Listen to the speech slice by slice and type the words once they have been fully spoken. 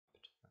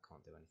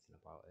do anything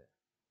about it.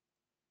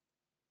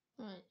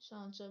 Right, so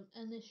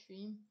end this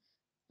stream,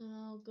 and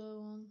I'll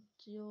go on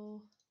to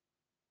your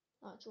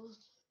actual.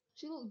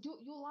 See, look,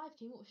 your live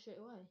came up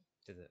straight away.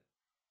 Did it?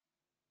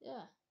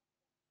 Yeah.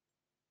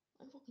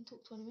 I fucking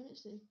took 20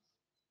 minutes, dude.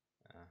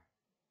 Yes,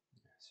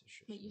 it's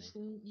just Mate,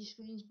 your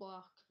screen's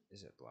black.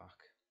 Is it black?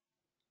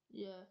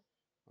 Yeah.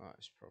 Well,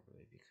 it's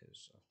probably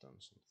because I've done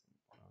something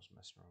when I was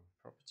messing around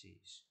with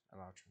properties.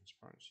 Allow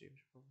transparency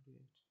was probably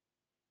it.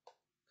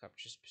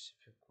 Capture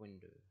specific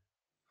window.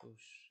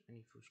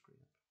 Any full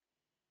screen up.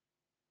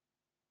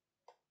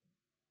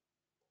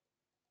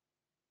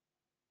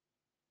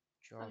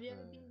 Java. Have you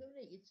ever been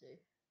donated to?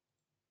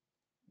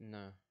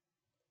 No.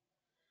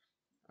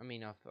 I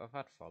mean, I've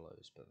had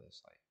follows, but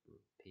there's like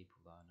people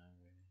that I know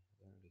really. I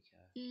don't really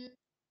care. Yeah.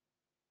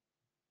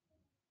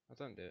 I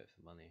don't do it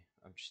for money.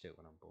 I just do it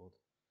when I'm bored.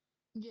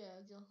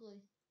 Yeah, exactly.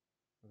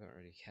 I don't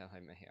really care.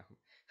 Like, mate,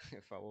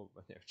 if I want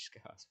money, I'll just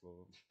go ask for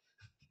them.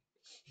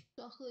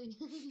 Exactly.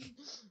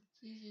 It's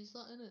easy as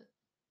that, innit?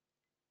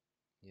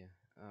 Yeah,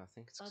 I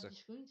think it's because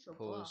I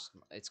paused.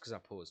 It's because I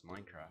paused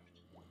Minecraft.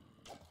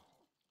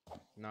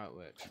 Now it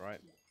works,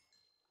 right?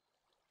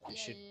 It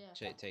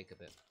should take a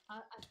bit.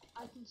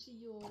 I can see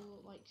your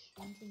like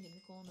stream thing in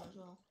the corner as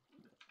well.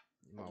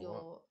 My like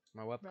what?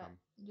 My webcam.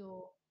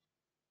 No,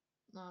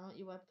 not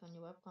your webcam.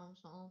 Your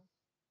webcam's not on.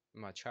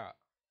 My chat.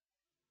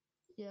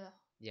 Yeah.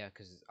 Yeah,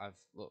 because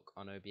look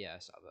on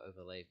OBS. I've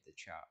overlaid the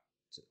chat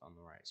on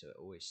the right, so it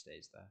always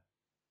stays there.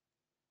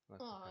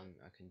 Like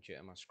I can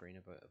jitter my screen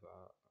a bit.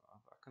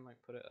 I can like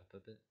put it up a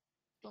bit.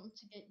 Do you want me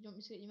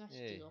to get your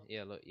messages up?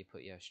 Yeah. Look, you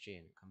put ESG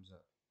and it comes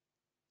up.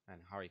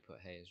 And Harry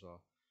put hey as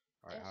well.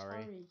 Right, yes,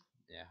 Harry.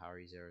 Yeah,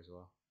 Harry's there as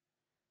well.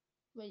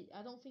 Wait,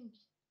 I don't think.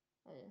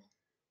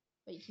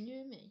 Wait, can you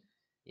hear me?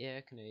 Yeah,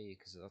 I can hear you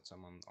because that's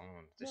I'm on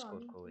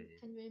Discord call with you.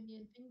 Can you hear me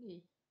in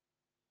Thingy?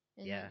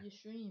 In your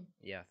stream?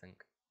 Yeah, I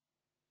think.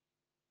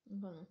 I'm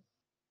gonna.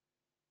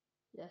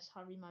 Yes,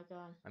 Harry, my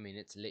guy. I mean,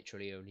 it's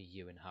literally only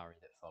you and Harry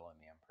that follow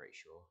me, I'm pretty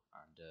sure.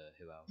 And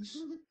who else?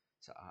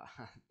 So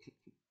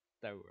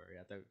don't worry,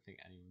 I don't think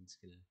anyone's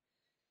gonna.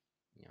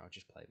 I'll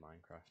just play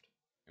Minecraft.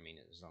 I mean,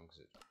 as long as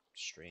it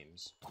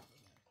streams.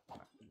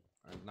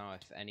 And now,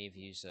 if any of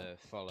you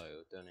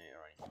follow, donate,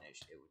 or anything,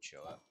 it would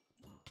show up.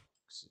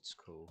 Because it's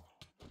cool.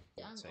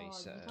 Yeah,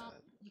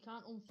 you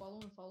can't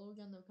unfollow and follow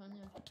again, though, can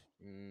you?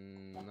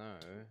 No,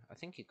 I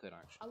think you could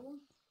actually.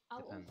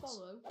 I'll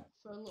unfollow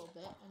for a little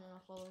bit, and then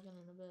I'll follow again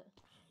in a bit.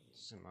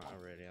 Doesn't matter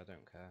really, I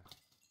don't care.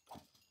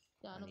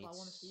 Yeah, I know, but I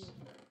want to see it.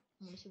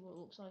 I want to see what it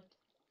looks like.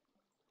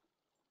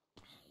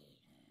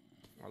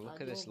 Oh,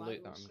 look at this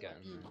loot that I'm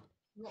getting.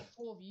 You got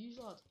 4 views,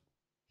 lad.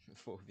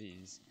 4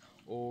 views.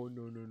 Oh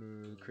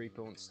no!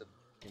 Creeper wants to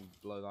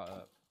blow that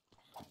up.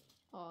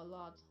 Oh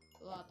lad,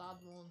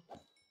 I'd run.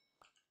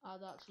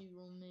 I'd actually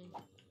run me.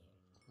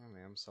 Oh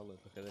man, I'm solid.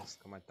 Look at this.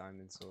 Got my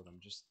diamond sword.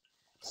 I'm just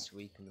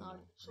sweeping them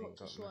all. I ain't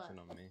got nothing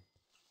on me.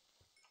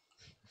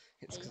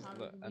 It's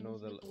look, and all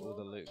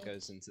the loot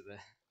goes into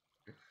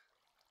there.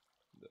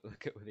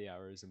 Look at all the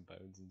arrows and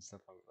bones and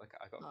stuff. Like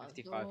I got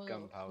 55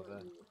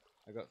 gunpowder.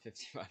 I got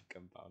 55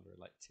 gunpowder,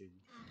 like 2.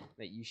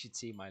 Mate, you should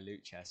see my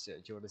loot chest. Do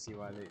you want to see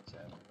my loot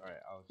chest?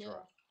 Alright, I'll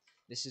draw.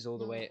 This is all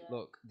the way.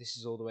 Look, this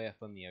is all the way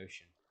up on the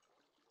ocean.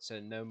 So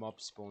no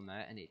mobs spawn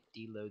there, and it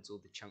deloads all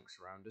the chunks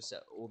around us. So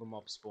all the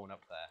mobs spawn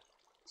up there.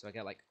 So I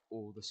get like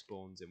all the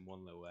spawns in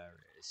one little area.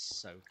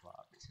 It's so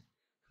clapped.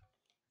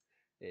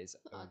 It is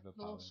overpowered.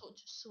 You're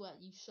such a sweat.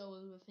 You so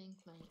overthink,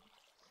 mate.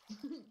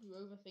 You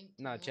overthink.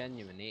 No,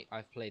 genuinely,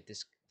 I've played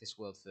this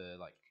world for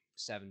like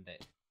 7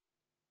 days.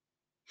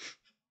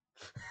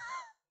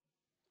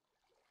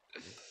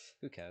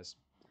 Who cares?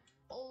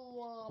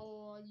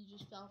 Oh, you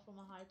just fell from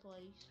a high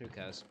place. Who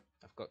cares?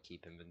 I've got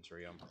keep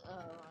inventory on.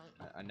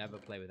 Right. I never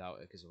play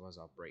without it because otherwise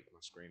I'll break my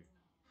screen.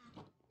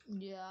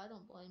 Yeah, I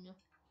don't blame you.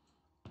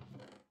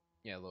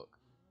 Yeah, look.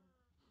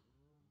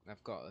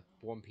 I've got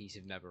one piece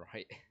of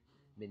netherite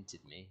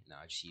minted me. No,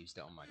 I just used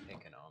it on my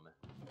pick and armor.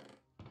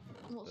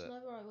 What's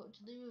netherite got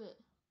to do with it?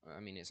 I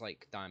mean, it's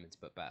like diamonds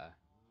but better.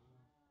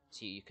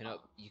 So you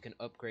can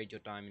upgrade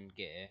your diamond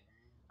gear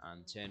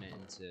and turn it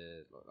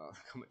into look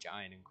how much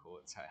iron and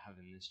quartz I have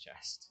in this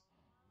chest.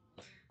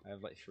 I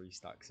have like 3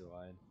 stacks of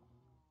iron.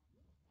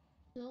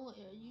 You know what?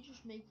 Yeah, you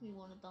just make me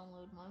want to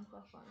download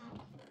Minecraft right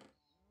now.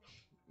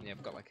 Yeah,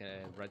 I've got like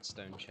a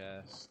redstone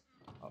chest.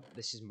 Oh,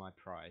 this is my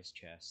prize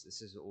chest.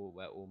 This is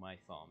where all my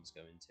farms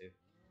go into.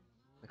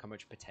 Look how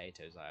much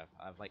potatoes I have.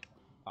 I have like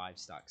 5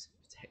 stacks of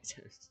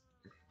potatoes.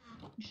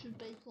 You should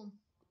bake them.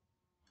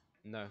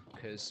 No,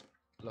 because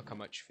look how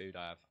much food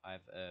I have. I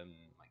have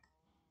like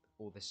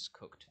all this is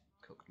cooked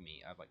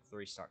meat. I have like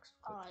 3 stacks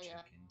of cooked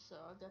chicken. So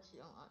I guess you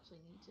don't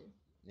actually need to.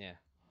 Yeah,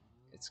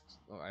 it's.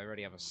 Well, I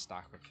already have a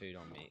stack of food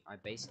on me. I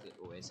basically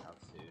always have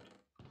food.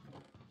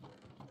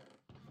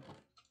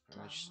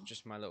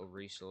 Just my little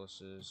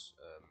resources.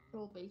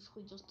 You're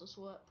basically just a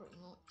sweat, pretty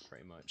much.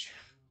 Pretty much.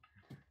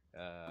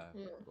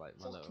 Like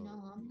my Fucking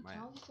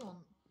hell,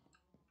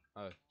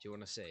 Oh, do you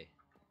want to see?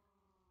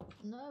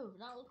 No,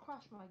 that will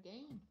crash my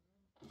game.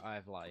 I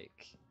have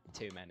like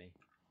too many.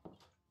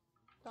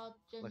 That Look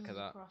at genuinely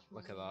that. crashed me.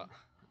 Look at that.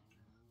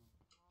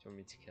 Do you want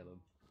me to kill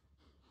him?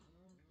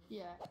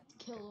 Yeah,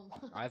 kill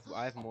him. I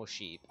have more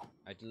sheep.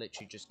 I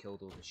literally just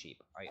killed all the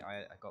sheep.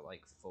 I got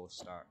like 4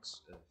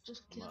 stacks of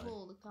Just kill mud.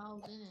 all the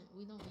cows, innit?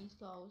 We don't need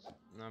cows.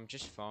 No, I'm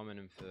just farming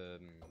them for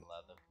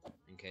leather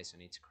in case I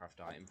need to craft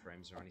item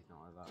frames or anything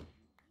like that.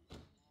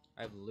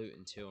 I have loot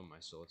and 2 on my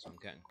sword, so I'm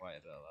getting quite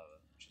a bit of leather,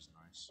 which is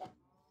nice.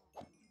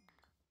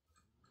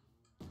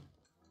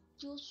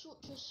 You're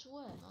such a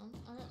swear, man.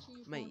 I actually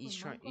used Mate, he's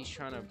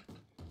trying to.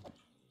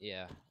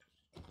 Yeah.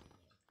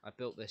 I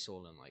built this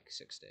all in like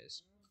 6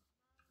 days.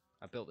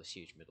 I built this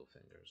huge middle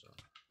finger as well.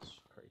 It's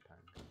pretty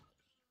pang.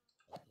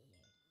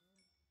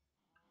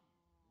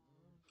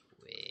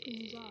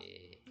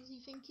 Does he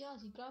think he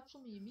has? He grabbed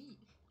some of your meat.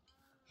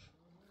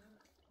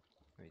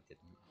 No, he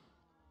didn't.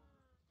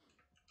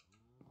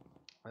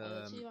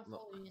 Let's see if I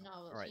follow you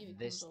now. Let's see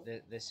if it comes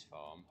up. This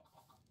farm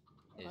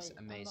is Right,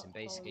 amazing.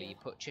 Basically, you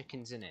put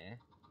chickens in here,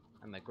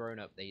 and they're grown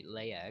up. They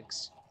lay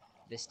eggs.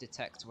 This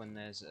detects when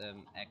there's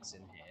eggs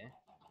in here,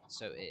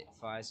 so it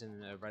fires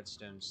in a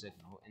redstone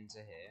signal into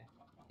here,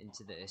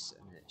 into this,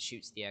 and it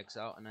shoots the eggs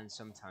out. And then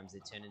sometimes they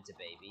turn into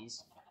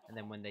babies. And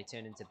then when they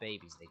turn into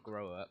babies, they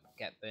grow up,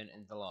 get burnt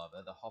in the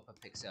lava. The hopper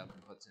picks it up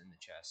and puts it in the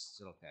chest.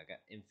 So look, I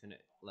get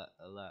infinite Man,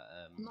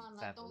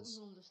 feathers. I don't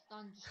even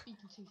understand. You're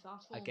speaking too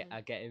fast for me. I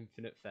get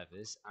infinite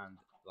feathers and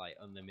like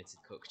unlimited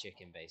cooked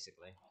chicken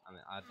basically. I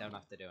mean, I don't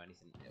have to do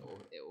anything.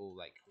 It all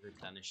like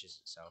replenishes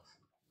itself.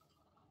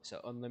 So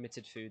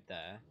unlimited food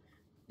there.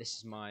 This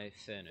is my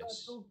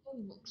furnace. Your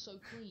game looks so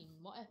clean.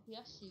 What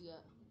FPS do you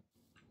get?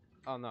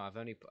 Oh no,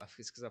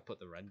 it's because I put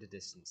the render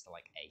distance to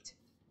like 8.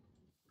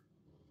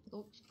 It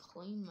looks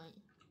clean,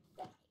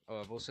 mate. Oh,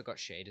 I've also got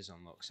shaders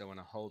on lock, so when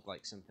I hold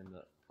like something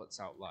that puts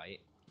out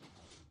light,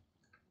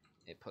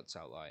 it puts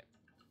out light.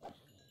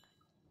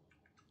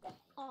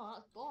 Oh,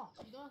 that's boss.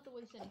 You don't have to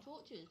waste any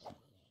torches.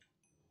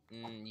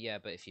 Yeah,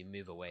 but if you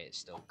move away, it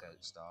still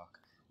goes dark.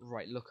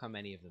 Right, look how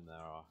many of them there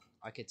are.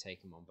 I could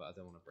take them on, but I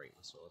don't want to break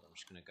my sword. I'm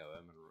just gonna go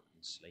home and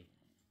sleep,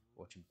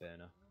 watching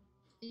burner.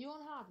 Are you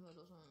on hard mode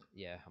or something?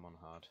 Yeah, I'm on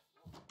hard.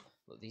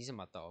 Look, these are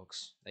my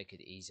dogs. They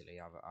could easily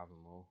have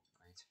them all.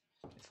 Right?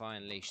 If I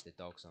unleash the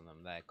dogs on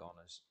them, they're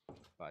goners.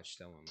 But I just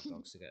don't want my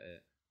dogs to get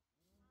hurt.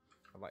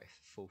 I've like a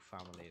full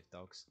family of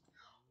dogs.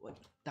 What?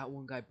 That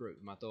one guy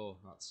broke my door.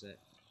 That's it.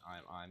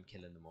 I'm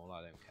killing them all.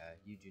 I don't care.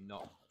 You do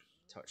not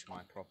touch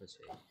my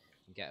property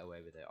and get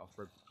away with it.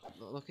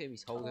 Look at him.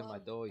 He's holding my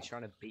door. He's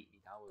trying to beat me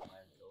down with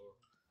my door.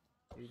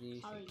 Who do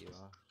you think you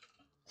are?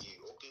 You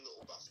ugly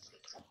little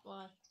bastard.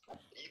 Why?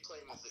 Are you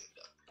playing with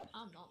Luda?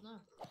 I'm not, no.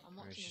 I'm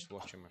watching He's just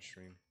watching my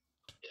stream.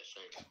 Yeah,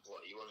 Shank.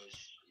 What, you're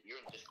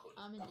in Discord?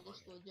 I'm in the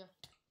Discord, yeah.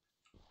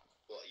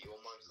 What, are you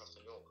on Minecraft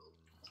on your build?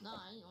 Nah,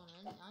 I ain't on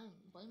any. I ain't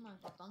playing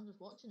Minecraft. I'm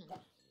just watching him.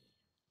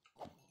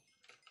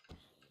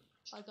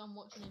 Like, I'm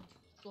watching him.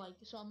 Like,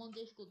 so I'm on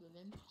Discord with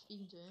him,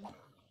 speaking to him.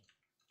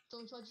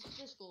 Don't try to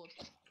Discord.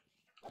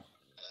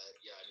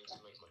 Yeah, I need to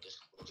make my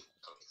Discord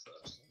account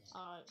first.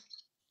 Alright.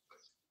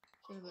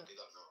 I'll do that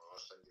now, I'll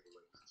send you the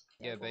link.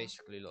 Yeah,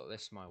 basically, look,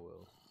 this is my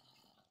world.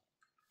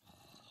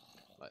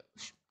 Like,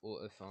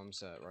 water farms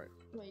there, right?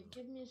 Wait,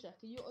 give me a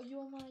sec. Are you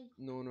on my...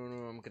 No,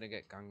 I'm gonna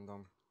get ganged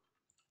on.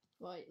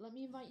 Right, let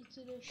me invite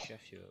you to the...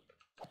 Chef you up.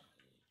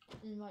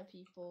 Invite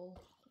people.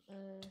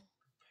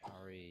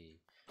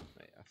 Harry.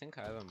 Wait, I think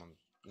I have him on...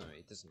 No,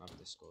 he doesn't have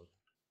Discord.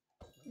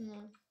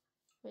 No.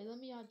 Wait, let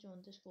me add you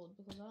on Discord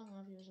because I don't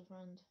have you as a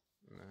friend.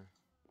 No.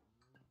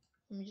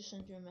 Let me just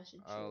send you a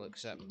message. I'll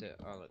accept it.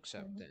 I'll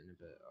accept it in a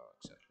bit. I'll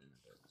accept it in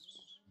a bit.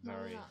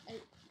 Very...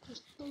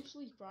 Just go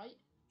sleep, right?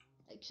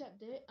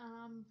 Accept it,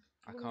 and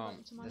I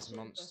can't. There's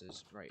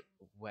monsters. Right,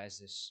 where's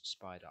this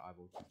spider? I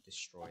will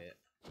destroy it.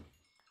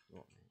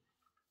 What, mate?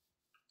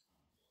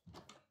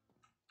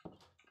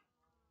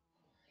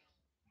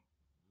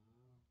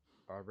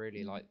 I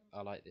really like.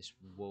 I like this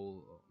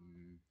wool.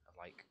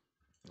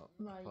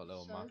 Put a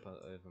little map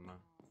over my.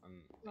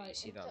 Right, you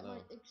see that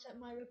little. Accept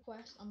my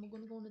request, and we're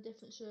gonna go on a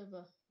different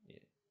server.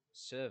 Yeah.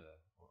 Server.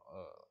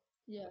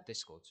 Yeah.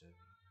 Discord server.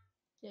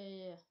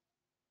 Yeah.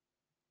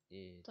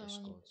 Yeah, Tell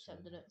Discord me you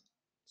accepted it.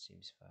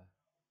 Seems fair.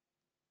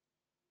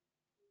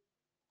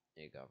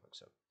 There you go, I've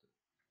accepted it.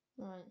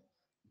 Right.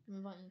 I'm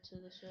inviting you to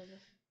the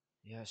server.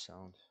 Yeah,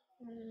 sound.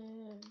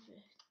 Oh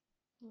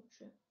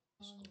shit.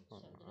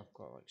 I've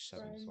got like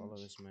 7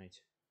 followers,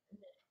 mate.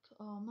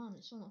 Oh man,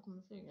 it's still not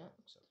coming through yet.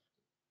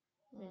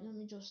 Wait, let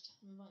me just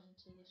invite you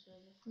to the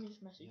server. Let me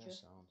just message you.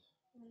 Sound.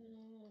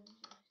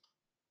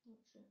 Oh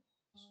shit.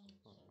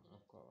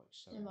 I've got like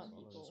 7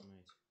 followers,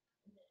 mate.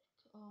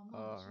 Oh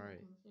man, it's still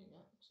not coming through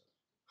yet.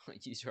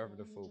 You're having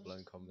a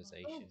full-blown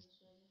conversation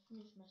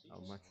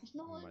on my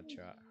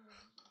chat.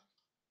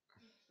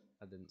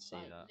 I didn't see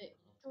that.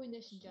 Join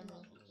this in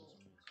general.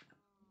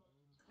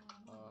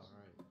 Oh,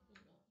 right.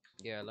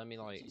 Yeah, let me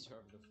like... You're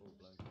having a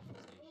full-blown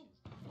conversation.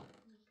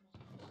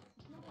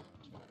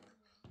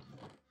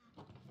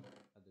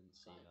 I didn't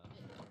see that.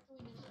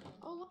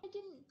 Oh,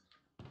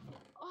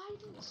 I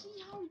didn't see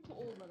how he put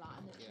all of that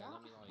in the chat.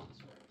 Let me like...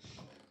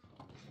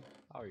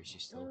 Harry's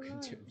just talking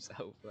to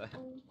himself there.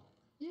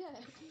 Yeah.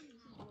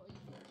 What are you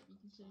doing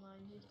speaking to my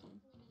Vicky?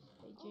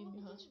 Hey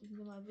Jamie, how speaking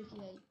to my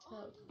Vicky? Hey,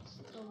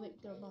 tell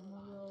Victor about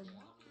my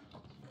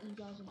you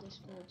guys on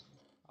Discord.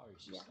 Oh,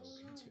 he's just Yes.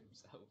 talking to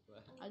himself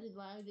there. I didn't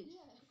like it.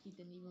 He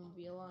didn't even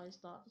realise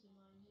that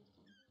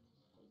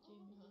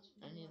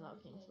any of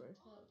that came through.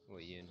 Well,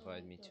 you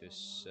invited me to a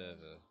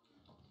server.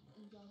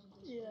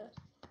 Yeah.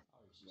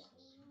 Oh, he's just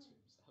talking to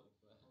himself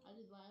there. I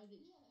didn't like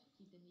it.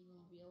 He didn't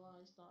even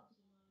realise that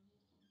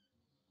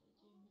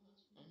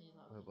any of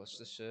that Well, came what's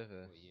the through.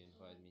 server? Well, you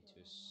invited me to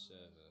a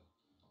server.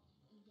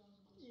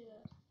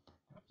 Yeah.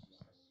 Oh, he's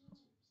just talking to himself there.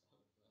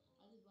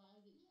 I didn't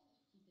like it.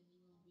 He didn't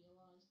even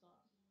realise that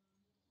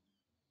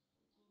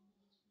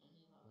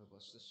any of that Well, came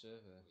what's the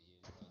through. server?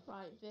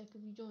 Right, Vic,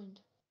 have you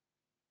joined?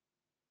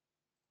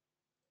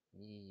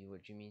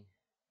 What do you mean?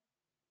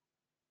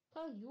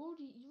 Oh, you've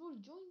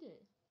already joined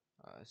it.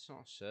 It's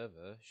not a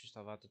server. It's just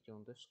I've added you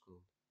on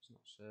Discord. It's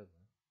not a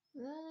server.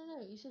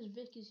 No. He says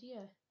Vic is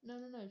here. No.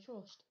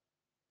 Trust.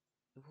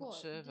 What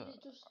Did server?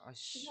 it just? I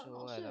Is that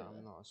not a swear that I'm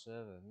server? not a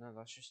server. No,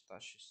 that's just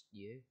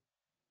you.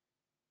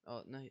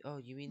 Oh no. Oh,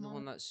 you mean the My,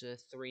 one that's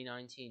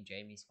 319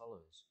 Jamie's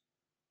followers?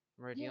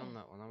 I'm already yeah. on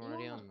that one. I'm Are you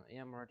already on on that? that.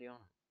 Yeah, I'm already on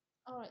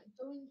All right.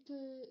 Going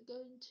to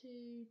the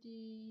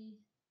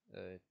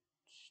it.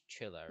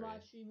 Chill area.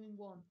 live streaming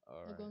one. All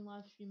They're right. going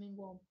live streaming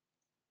one.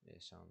 Yeah,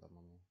 sound. I'm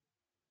on.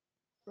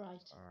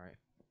 Right. All right.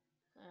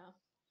 Yeah.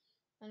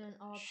 And then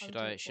I'll have Should to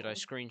I look forward.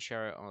 screen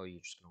share it? Or are you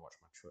just gonna watch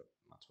my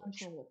I'm just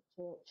Twitch? gonna look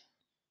forward.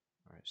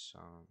 All right. So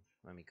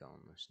let me go on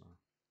this now.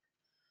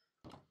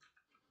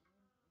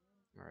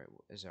 All right.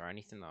 Is there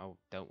anything that I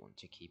don't want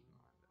to keep in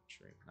my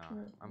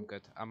inventory? Nah, I'm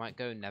good. I might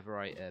go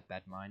netherite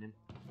bed mining.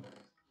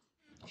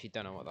 If you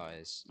don't know what that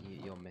is,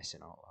 you're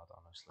missing out loud,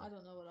 honestly. I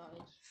don't know what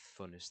that is.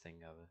 Funnest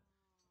thing ever.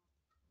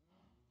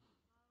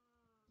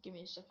 Give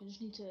me a second. I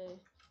just need to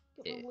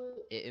get my work.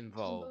 It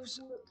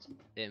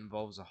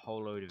involves a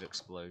whole load of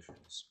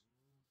explosions.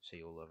 So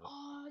you'll love it.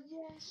 Oh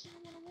yes, you know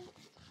what I want.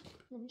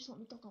 Let me just let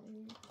me dog out my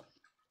room.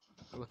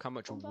 Look how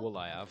much wool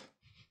I have.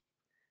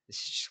 This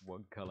is just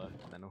one colour,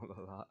 and then all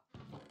of that.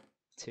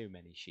 Too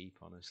many sheep,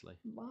 honestly.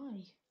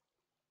 Why?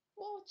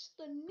 What's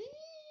the need?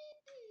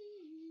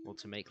 Well,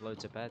 to make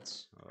loads of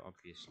beds,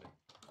 obviously.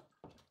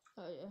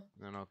 Oh yeah.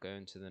 Then I'll go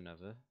into the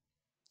nether,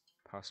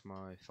 past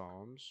my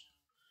farms,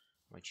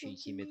 my What's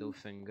cheeky the middle need?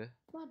 finger.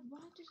 Lad, why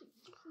does it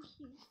fucking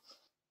heat?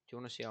 Do you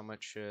want to see how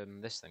much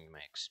this thing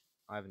makes?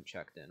 I haven't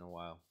checked it in a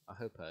while. I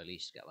hope I at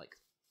least get like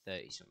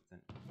 30 something.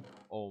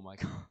 Oh my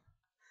god.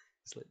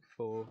 It's like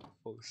four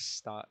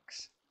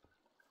stacks.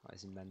 That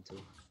is mental.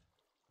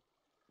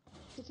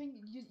 The thing,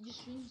 your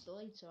stream's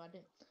delayed, so I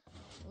didn't.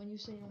 When you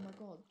say, "Oh my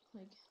god,"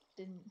 like,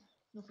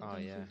 nothing Oh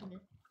came yeah. through for me.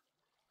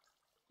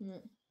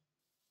 Yeah.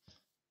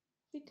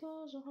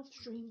 Because I have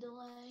stream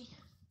delay.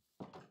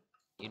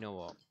 You know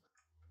what?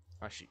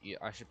 I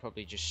should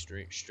probably just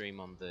stream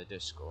on the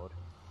Discord,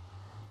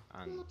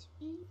 and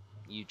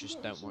you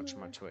just don't watch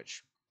my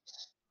Twitch.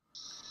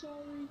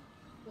 Sorry.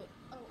 Wait.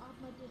 Oh,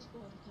 add my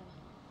Discord. Okay.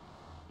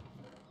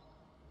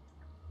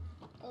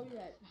 Oh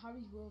yeah,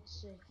 Harry's World's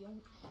sick. It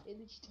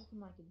literally took him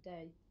like a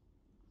day,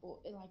 but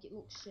it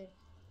looks sick.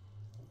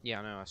 Yeah,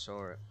 I know. I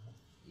saw it.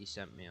 You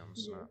sent me on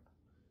Yeah. Snap.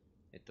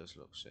 It does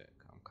look sick.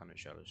 I'm kind of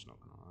jealous, not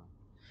gonna lie.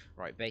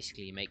 Right,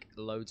 basically, you make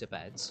loads of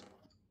beds.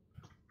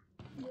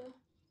 Yeah.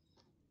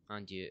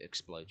 And you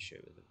explode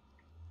shit with it.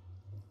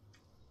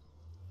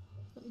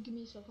 Give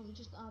me a second. Let me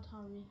just add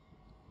Harry.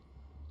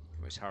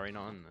 Was Harry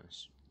not on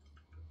this?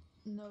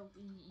 No,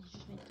 he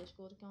just made a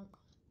Discord account.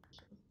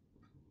 So.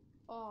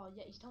 Oh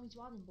yeah, he's telling me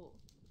to add him, but.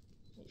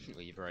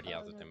 Well, you've already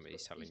added him, but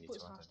he's telling you to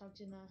his add him.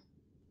 hashtags in there.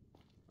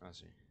 Has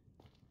he?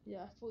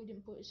 Yeah, I thought he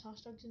didn't put his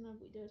hashtags in there,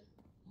 but he did.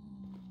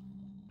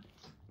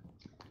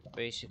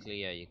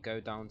 Basically, yeah, you go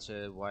down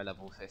to Y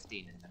level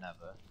 15 in the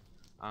nether,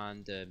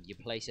 and you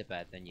place a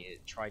bed, then you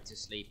try to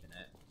sleep in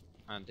it,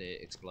 and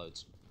it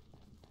explodes.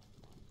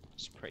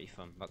 It's pretty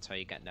fun. That's how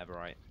you get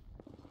netherite.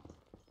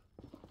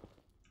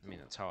 I mean,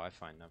 that's how I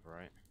find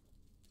netherite.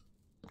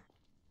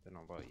 Don't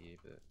know about you,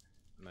 but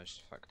most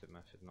effective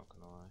method, not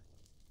gonna lie.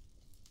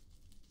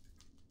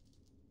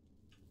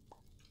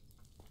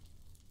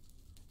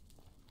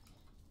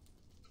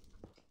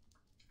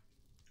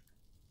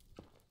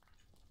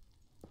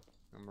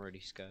 I'm really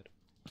scared.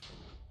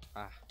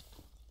 Ah.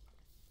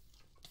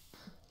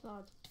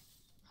 Lad,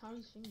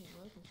 Harry's thing ain't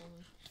working for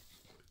me.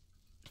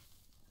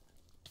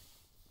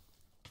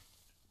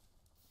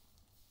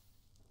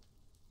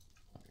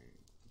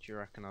 Do you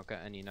reckon I'll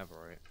get any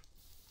netherite?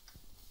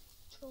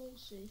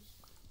 Chelsea.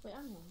 Wait,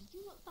 hang on. Did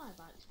you not die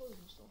by exploding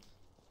stuff?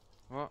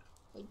 What?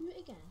 Wait, do it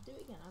again. Do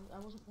it again. I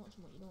wasn't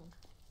watching what you're doing.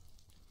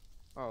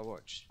 Oh,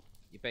 watch.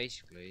 You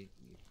basically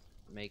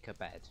make a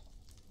bed.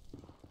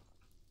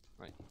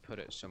 Like, you put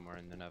it somewhere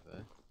in the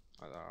nether.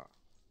 Like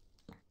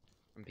that.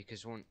 And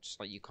because once,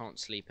 like, you can't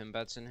sleep in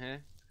beds in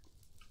here,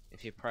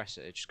 if you press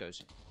it, it just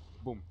goes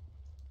boom.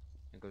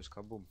 It goes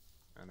kaboom.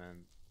 And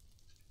then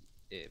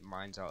it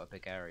mines out a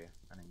big area.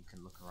 And then you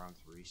can look around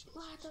for resources.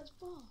 Lad, that's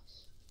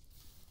boss.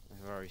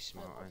 Very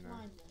smart, I know.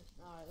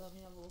 Alright, let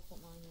me have a look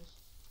what mine is.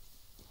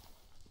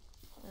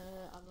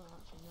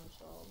 That's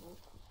horrible.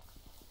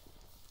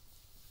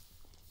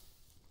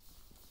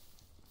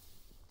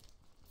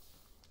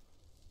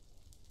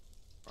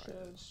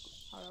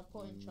 Right, I'll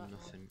put in chat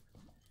nothing.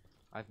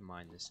 I've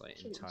mined this like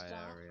Should we entire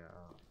start? area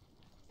out.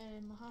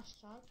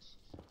 Hashtags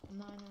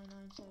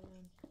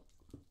 9997.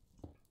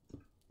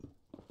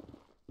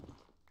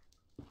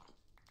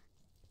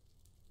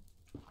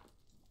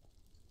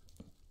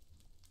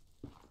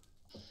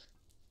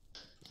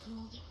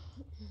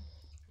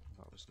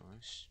 That was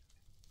nice.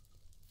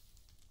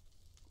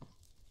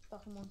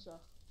 Back in 1 sec.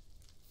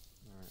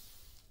 Alright.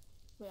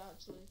 Wait,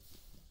 actually,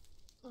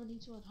 I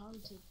need to add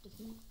Harry to the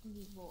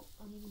thingy, but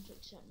I need him to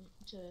accept me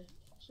to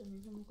send me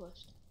a friend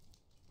request.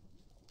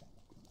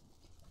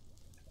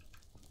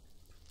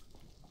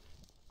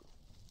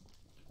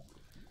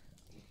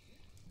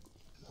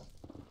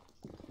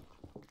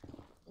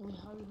 Wait,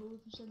 Harry, who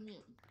can send me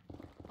it?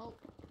 Oh,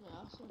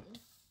 yeah, I sent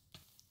him.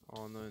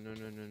 Oh no no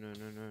no no no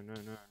no no no no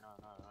no no!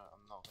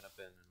 I'm not gonna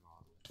burn in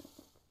lava.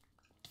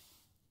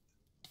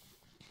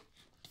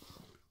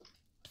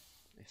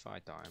 If I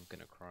die, I'm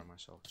gonna cry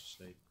myself to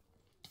sleep.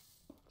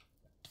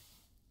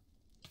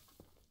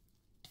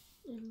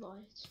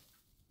 Invite.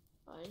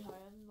 I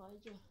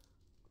invited you.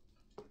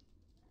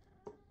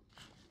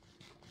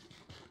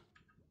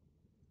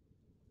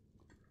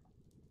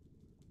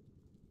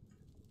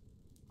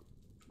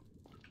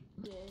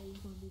 Yeah, you're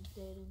gonna be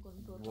dead and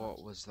gonna go What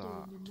back was to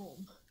that? your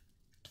mum.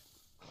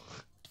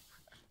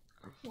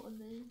 What a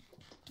name.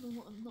 No,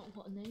 not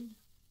what a name.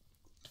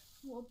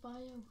 What a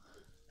bio.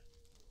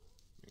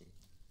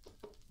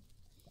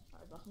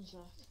 Alright, back in a sec.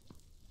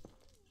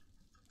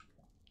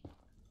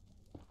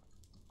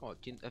 What?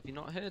 Have you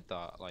not heard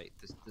that? Like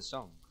the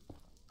song?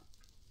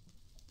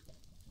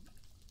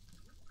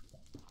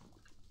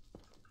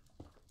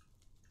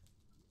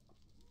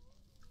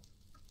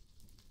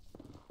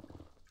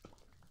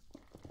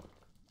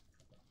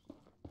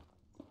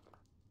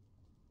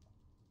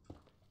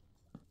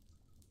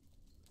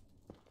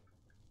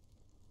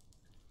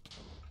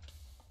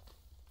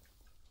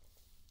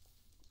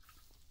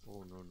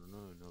 Oh no no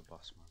no no,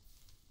 boss man.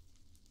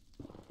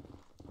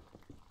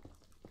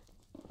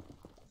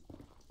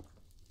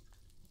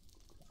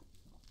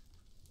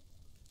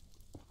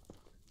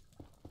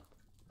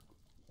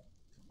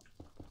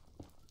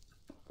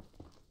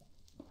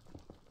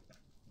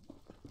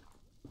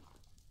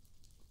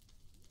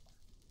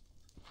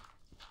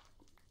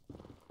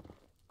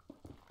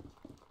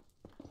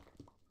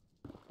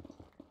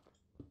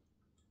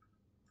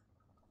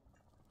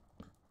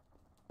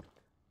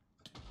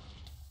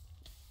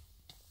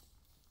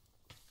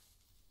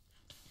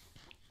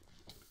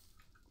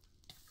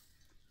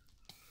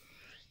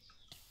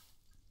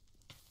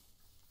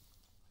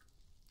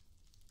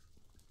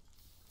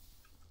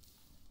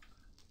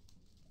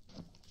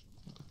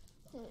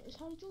 Is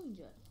Harry joined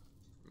yet?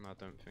 I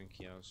don't think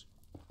he has.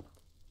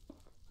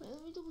 Wait,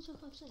 let me double check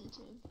I've sent it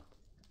to him.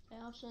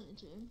 Yeah, I've sent it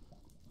to him.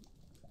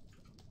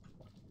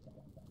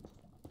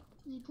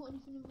 Did he put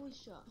anything in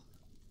voice chat?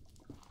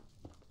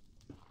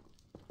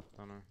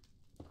 Don't know.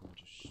 I'm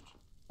just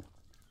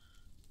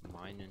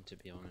mining, to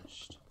be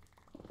honest.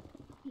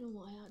 You know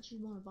what, I actually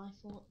want to buy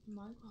for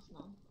Minecraft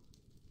now.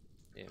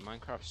 Yeah,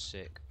 Minecraft's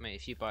sick, mate.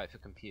 If you buy it for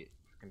computer,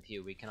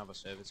 we can have a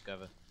server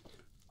together.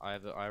 I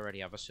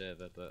already have a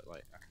server, but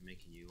like I can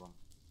make a new one.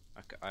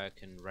 I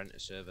can rent a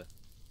server.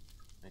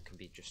 It can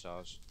be just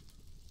ours.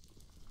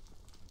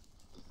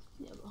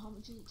 Yeah, but how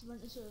much is it to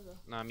rent a server?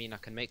 No, I mean I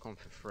can make one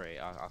for free.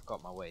 I've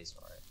got my ways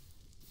for it.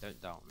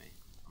 Don't doubt me.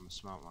 I'm a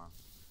smart man.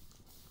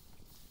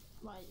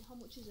 Right, how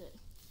much is it?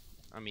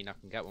 I mean I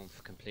can get one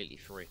for completely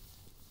free.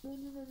 No.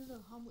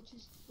 How much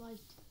is like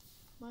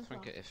Minecraft? I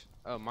think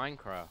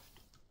Minecraft.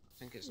 I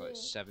think it's like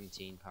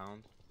 £17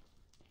 or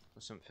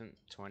something,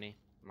 20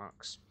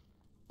 max.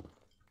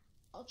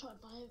 I'll try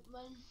and buy it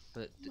then.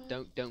 But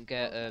don't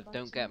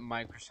get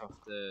Microsoft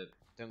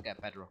don't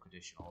get Bedrock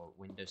Edition or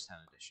Windows 10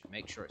 Edition.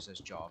 Make sure it says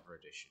Java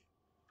Edition.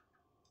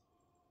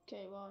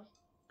 Okay, why?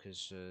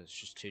 Because it's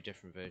just two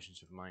different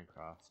versions of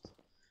Minecraft,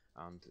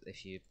 and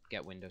if you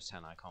get Windows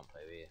 10, I can't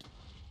play with you.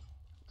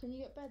 Can you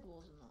get Bed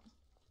Wars in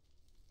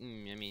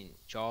that? I mean,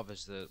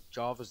 Java's the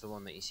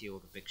one that you see all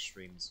the big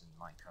streams and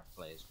Minecraft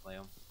players play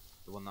on.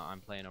 The one that I'm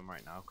playing on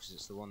right now, because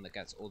it's the one that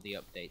gets all the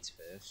updates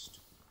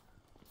first,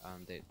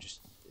 and it's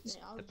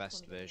the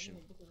best version.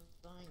 Because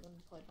I ain't gonna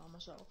play by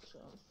myself, so.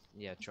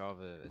 Yeah,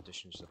 Java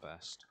Edition's the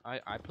best.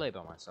 I play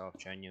by myself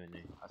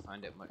genuinely. I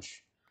find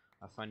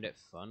it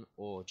fun,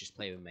 or just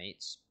play with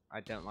mates. I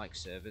don't like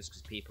servers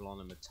because people on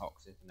them are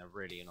toxic and they're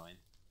really annoying.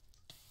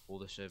 All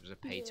the servers are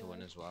pay to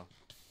win as well.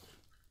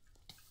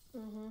 I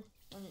know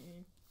what you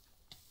mean.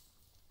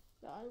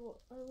 Yeah, I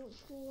watch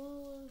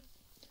school.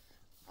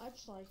 I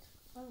just like,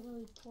 I don't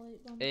really play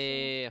it by myself.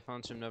 Hey, I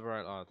found some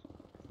netherite, lad.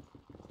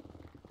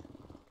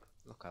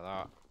 Look at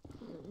that.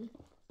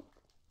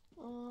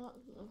 Oh,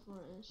 that's what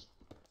it is.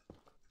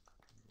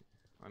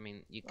 I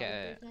mean, you get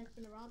it.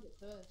 Everything around it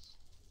first.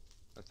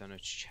 I don't know,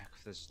 to check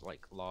if there's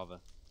like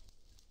lava.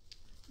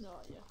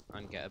 No, yeah.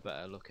 And get a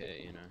better look at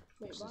it, you know.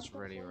 Wait, because it's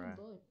really rare.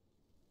 blue?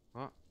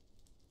 What?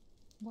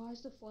 Why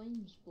is the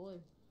flames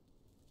blue?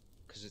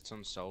 Because it's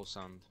on Soul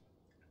Sand.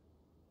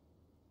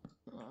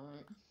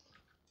 Alright.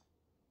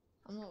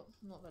 I'm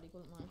not very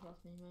good at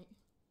Minecraft, me, mate.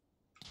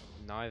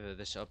 Neither.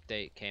 This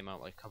update came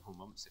out like a couple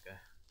months ago.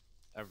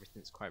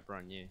 Everything's quite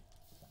brand new.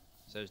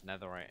 So is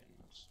Netherite,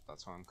 and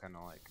that's why I'm kind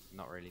of like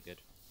not really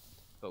good.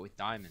 But with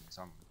diamonds,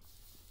 I'm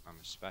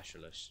a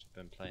specialist. I've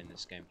been playing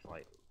this game for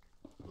like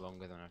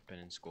longer than I've been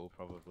in school,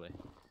 probably.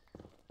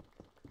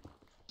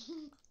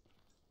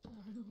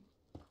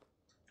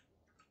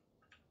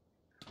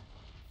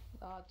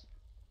 Dad,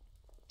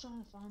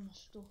 trying to find my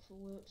stuff for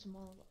work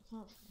tomorrow, but I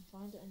can't fucking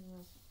find it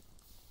anywhere.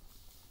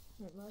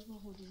 Wait, where's my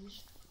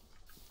hoodies?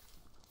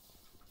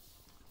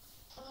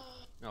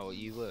 Oh,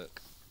 you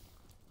work?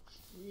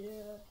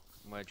 Yeah.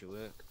 Where'd you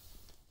work?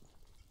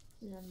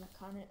 Yeah,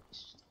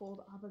 mechanics for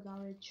the have a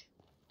garage.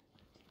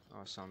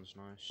 Oh, sounds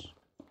nice.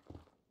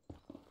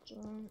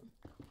 So,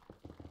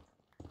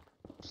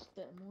 just a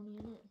bit of money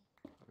in it.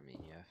 I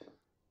mean, yeah.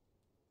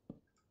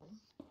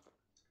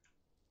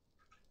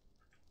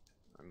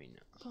 I mean,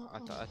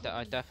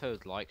 I definitely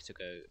would like to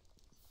go,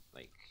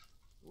 like,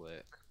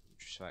 work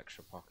just for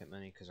extra pocket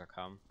money because I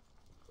can,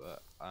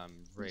 but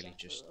I'm really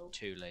just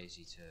too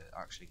lazy to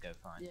actually go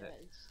find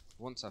it.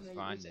 Once I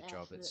find the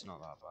job, it's not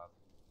that bad.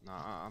 No,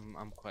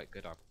 I'm quite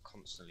good. I'm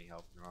constantly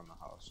helping around the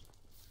house.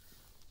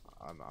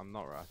 I'm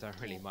not. I don't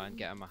really mind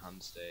getting my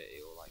hands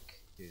dirty or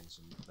like doing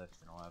some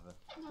lifting or whatever.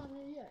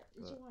 No, yeah,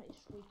 it's alright.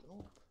 It's waking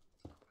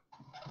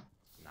up.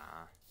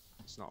 Nah,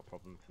 it's not a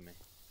problem for me.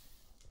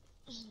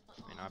 I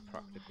mean, I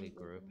practically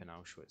grew up in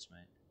Auschwitz,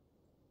 mate.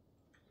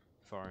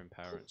 Foreign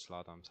parents,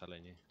 lad, I'm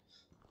telling you.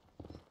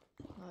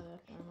 Oh yeah,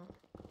 fair enough.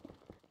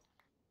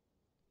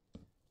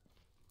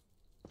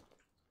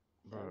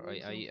 Bro,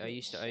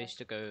 I used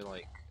to go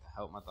like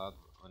help my dad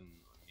when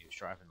he was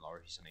driving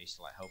lorries, and I used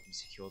to like help him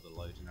secure the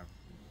load and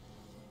everything.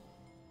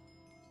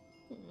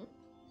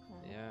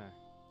 Yeah.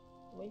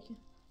 Waking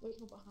up at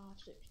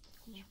 6:30.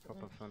 It's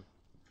proper fun.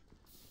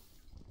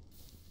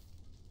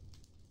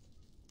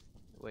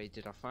 Wait,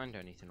 did I find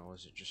anything, or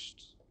was it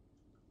just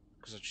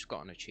because I just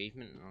got an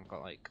achievement and I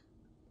got like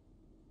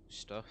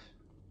stuff?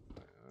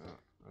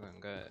 I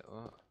don't get it.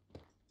 What?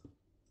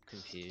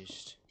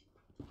 Confused.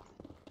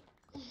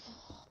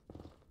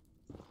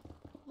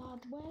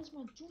 Lad, where's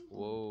my jumper?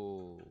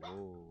 Whoa,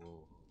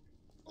 whoa,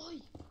 whoa.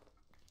 Oi!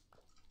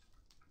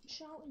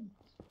 Shouting.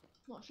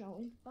 Not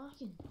shouting,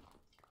 barking.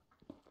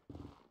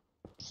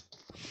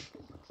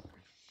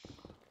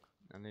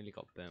 I nearly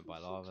got burnt by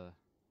lava.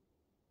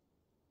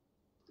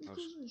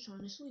 Because I was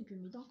trying to sleep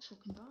and my dog's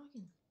fucking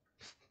barking.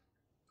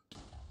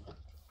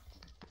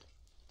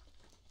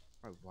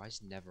 Bro, why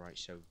is netherite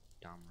so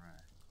damn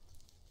rare?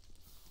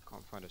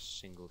 Can't find a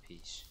single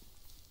piece.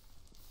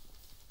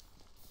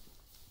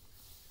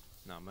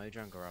 No,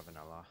 Mojang are having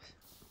a laugh.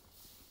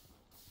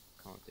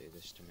 Can't do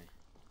this to me.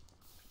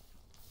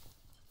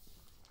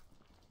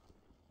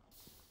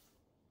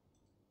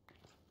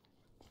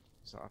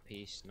 Is that a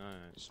piece?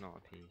 No, it's not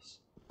a piece.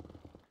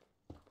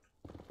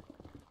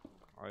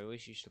 I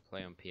always used to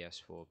play on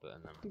PS4,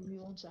 but then Give me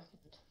 1 second.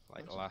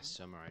 like last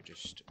summer, I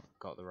just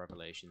got the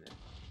revelation that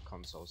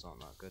consoles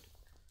aren't that good.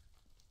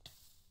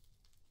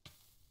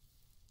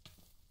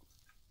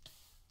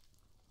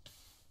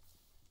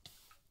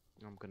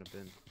 I'm gonna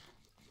bin.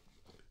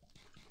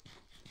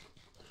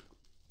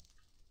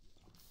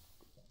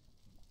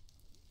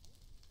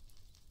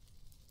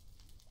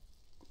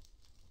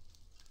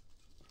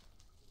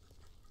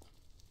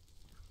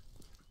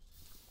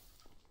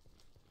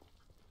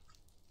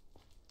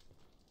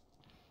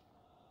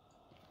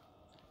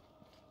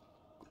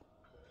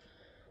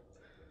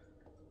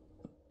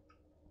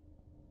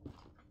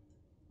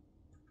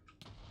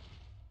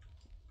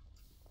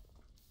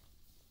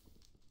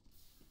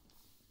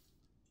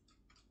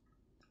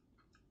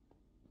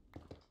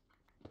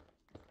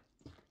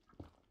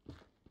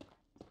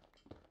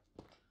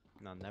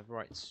 Now,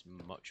 netherite's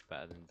much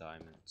better than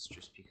diamonds,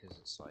 just because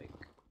it's like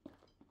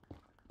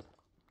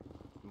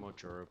more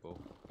durable.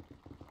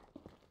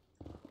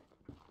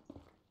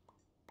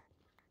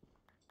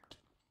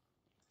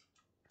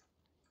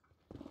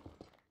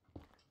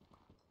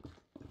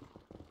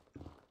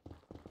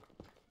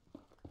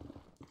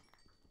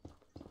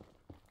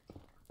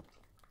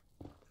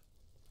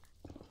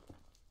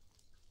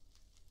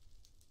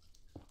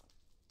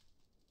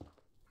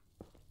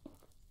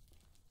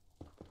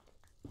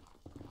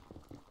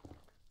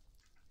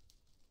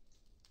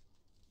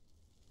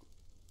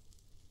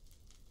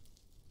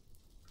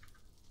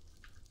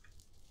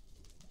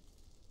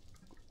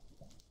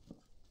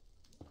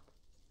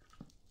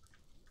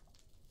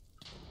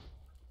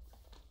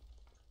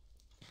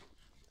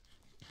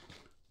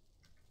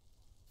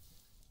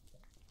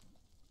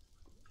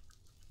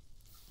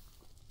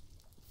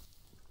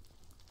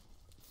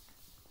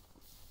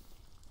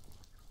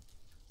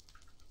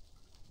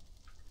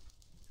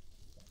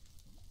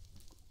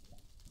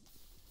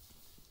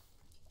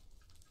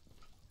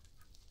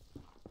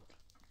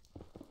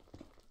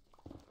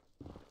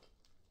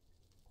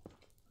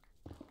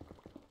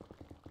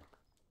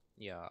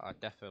 Yeah, I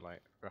definitely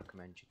like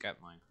recommend you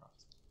get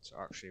Minecraft. It's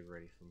actually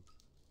really fun.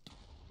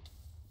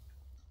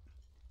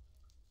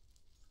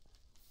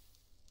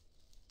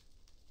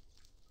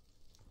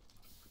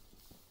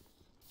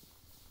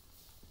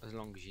 As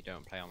long as you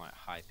don't play on like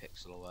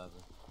Hypixel or whatever.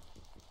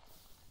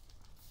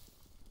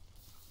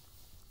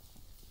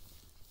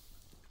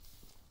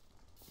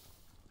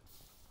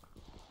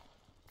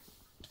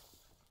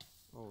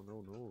 Oh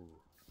no no.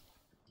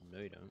 No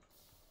you don't.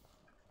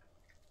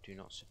 Do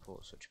not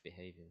support such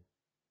behaviour.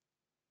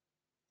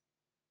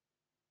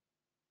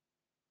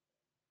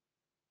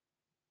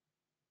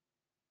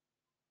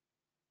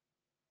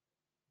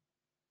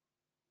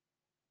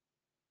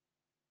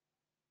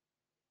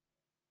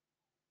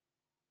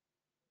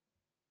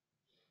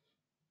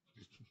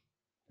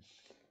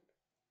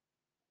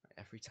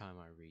 Every time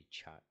I read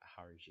chat,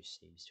 Harry just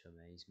seems to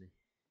amaze me.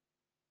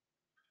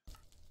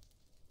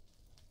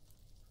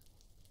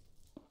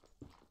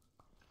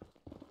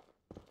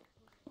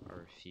 I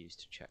refuse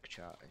to check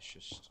chat, it's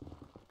just...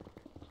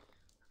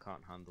 I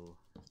can't handle...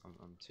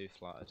 I'm too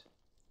flattered.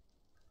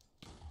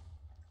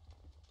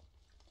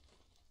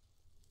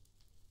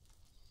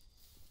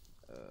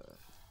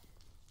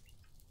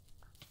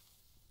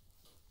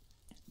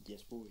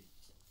 Yes, boy.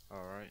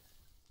 Alright.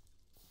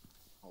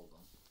 Hold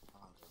on.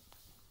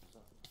 Is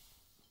that...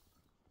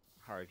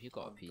 Harry, have you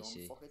got a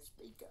PC? Fucking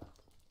speaker.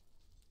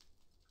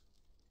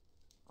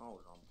 Hold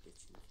on,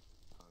 bitches.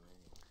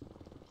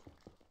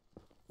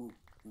 Ooh,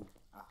 ooh,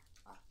 ah,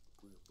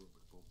 boom, boom,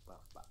 boom, ba,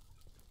 ba.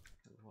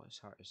 What is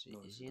Harry? Is No,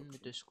 he in the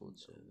introduction. Discord No.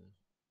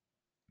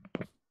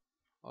 server?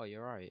 Oh,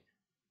 you're right.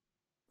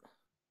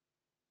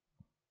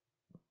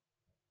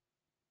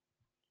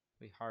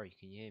 Wait, Harry,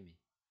 can you hear me?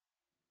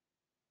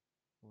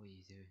 What are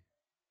you doing?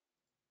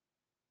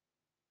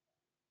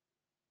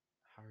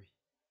 Harry.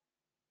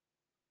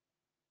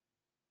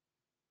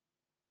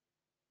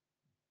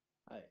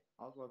 Hey,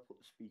 how do I put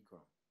the speaker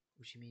on?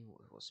 What do you mean,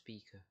 what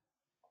speaker?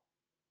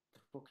 The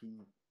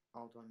fucking...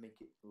 How do I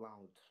make it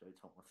loud so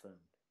it's on my phone?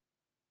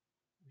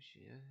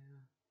 Yeah.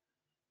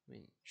 I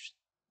mean,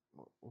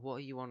 what are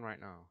you on right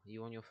now? Are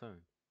you on your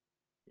phone?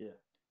 Yeah.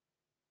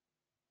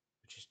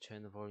 Just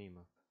turn the volume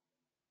up.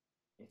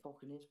 It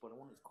fucking is, but I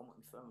want it to come on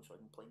my phone so I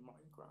can play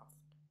Minecraft.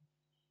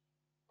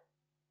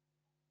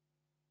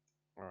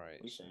 Alright.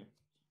 What are you saying?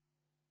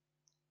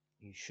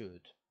 You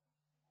should.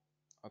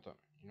 I don't know,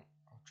 you know,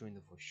 I'll join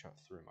the voice chat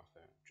through my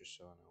phone just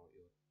so I know what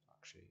you're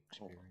actually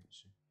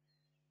experiencing.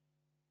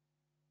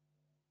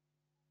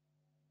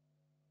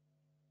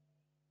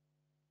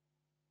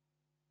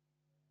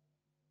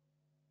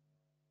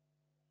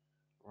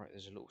 Right,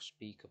 there's a little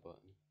speaker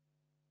button.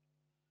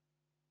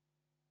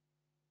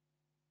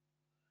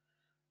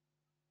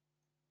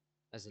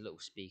 There's a little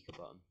speaker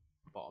button,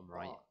 bottom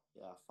right. Oh,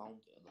 yeah, I found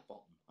it at the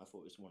bottom. I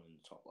thought it was the one in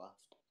the top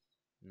left.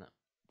 No,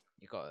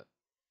 you got it.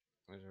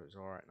 It's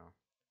alright now.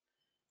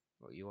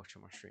 What, you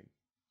watching my stream?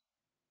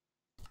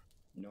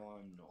 No,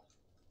 I'm not.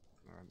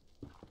 Alright.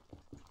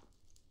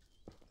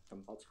 I'm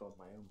about to go on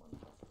my own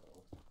Minecraft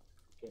though.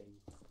 Okay.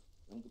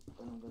 Then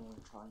I'm gonna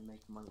try and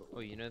make my little...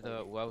 Oh, you know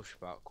the Welsh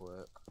back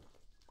work?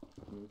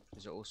 Hmm?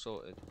 Is it all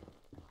sorted?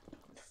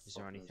 Is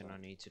there Fuck anything knows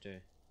I need to do?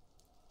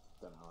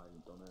 Don't know, I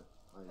haven't done it.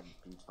 I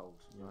haven't been told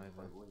to do No, I it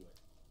by haven't. William.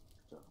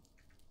 So,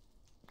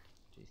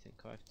 Do you think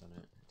I've done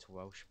it? It's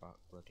Welsh back,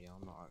 bloody hell,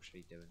 I'm not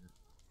actually doing it.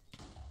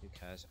 Who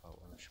cares about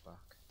Welsh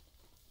back?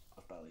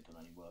 I've barely done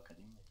any work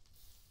anyway.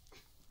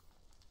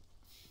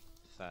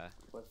 Fair.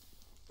 Where's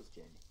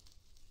Jamie?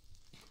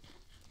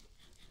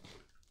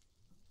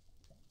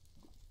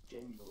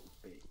 Jamie, little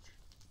bitch.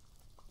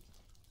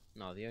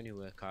 No, the only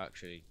work I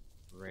actually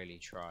really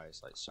try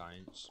is like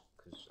science,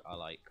 because I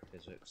like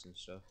physics and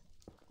stuff.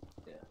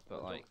 Yeah.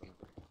 But like,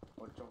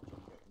 What job do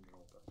you get in your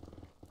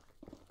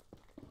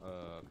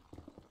order?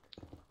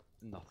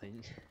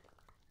 nothing.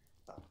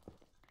 Oh.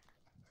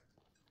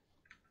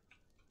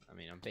 I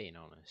mean, I'm being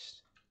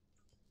honest.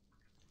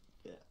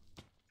 Yeah.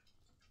 I'm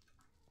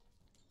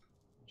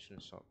just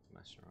gonna stop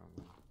messing around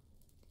now.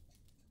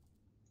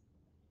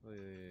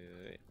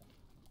 Wait.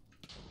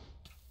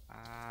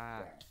 Ah.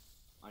 Yeah.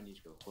 I need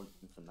to go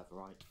hunting for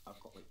netherite. I've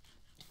got like...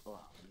 Oh,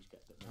 I need to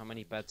get a bit How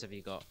many beds have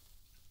you got?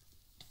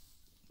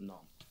 None.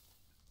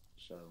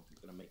 So, I'm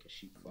gonna make a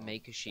sheep farm.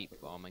 Make a sheep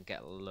farm and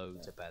get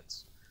loads of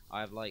beds. I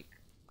have like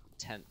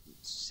 10,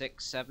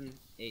 6, 7,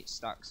 8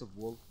 stacks of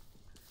wool.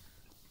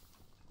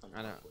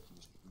 I know.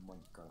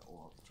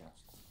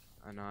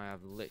 And I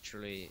have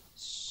literally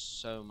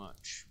so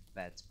much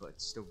beds, but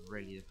it's still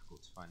really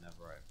difficult to find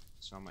netherite.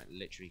 So I might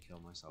literally kill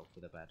myself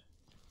with a bed.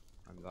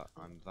 I'm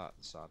that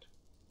sad.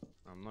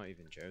 I'm not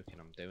even joking.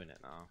 I'm doing it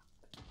now.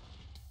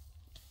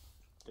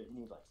 Don't you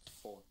need like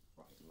 4,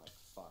 right? Like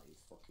 5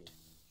 fucking.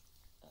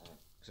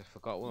 Because I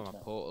forgot where my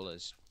portal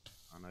is,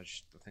 and I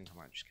think I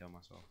might just kill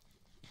myself.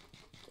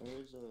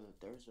 There's a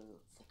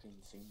fucking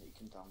thing that you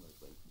can download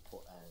where you can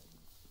put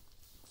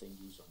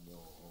thingies on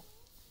your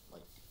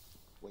like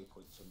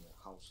waypoints on your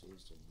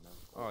houses and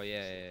Oh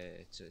yeah,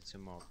 it's a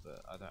mod,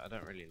 but I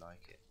don't really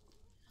like it.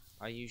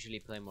 I usually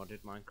play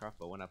modded Minecraft,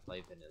 but when I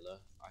play vanilla,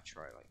 I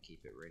try like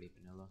keep it really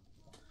vanilla.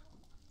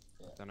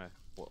 Yeah. I don't know if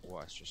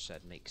what I just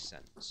said makes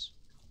sense,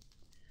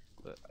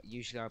 but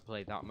usually I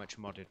play that much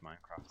modded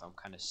Minecraft. I'm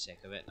kind of sick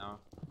of it now.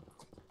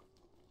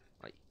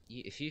 Like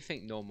if you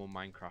think normal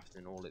Minecraft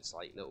and all its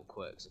like little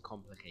quirks are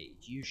complicated,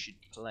 you should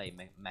play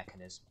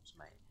Mechanisms,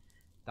 mate.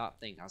 That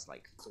thing has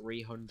like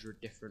 300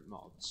 different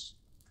mods.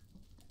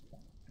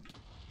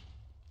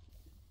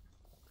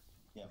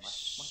 Yeah,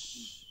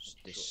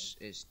 This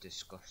is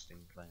disgusting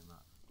playing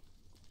that.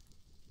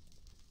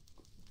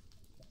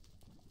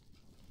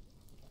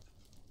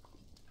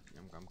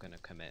 I'm gonna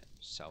commit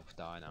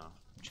self-die now.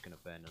 I'm just gonna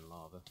burn in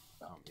lava.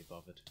 Can't be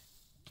bothered.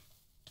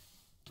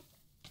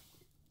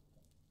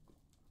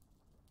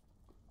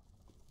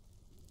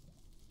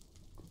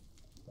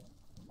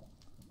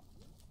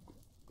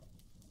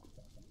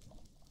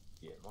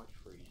 Yeah, mine's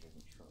freezing,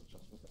 so I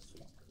think the food's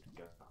good to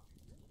go now.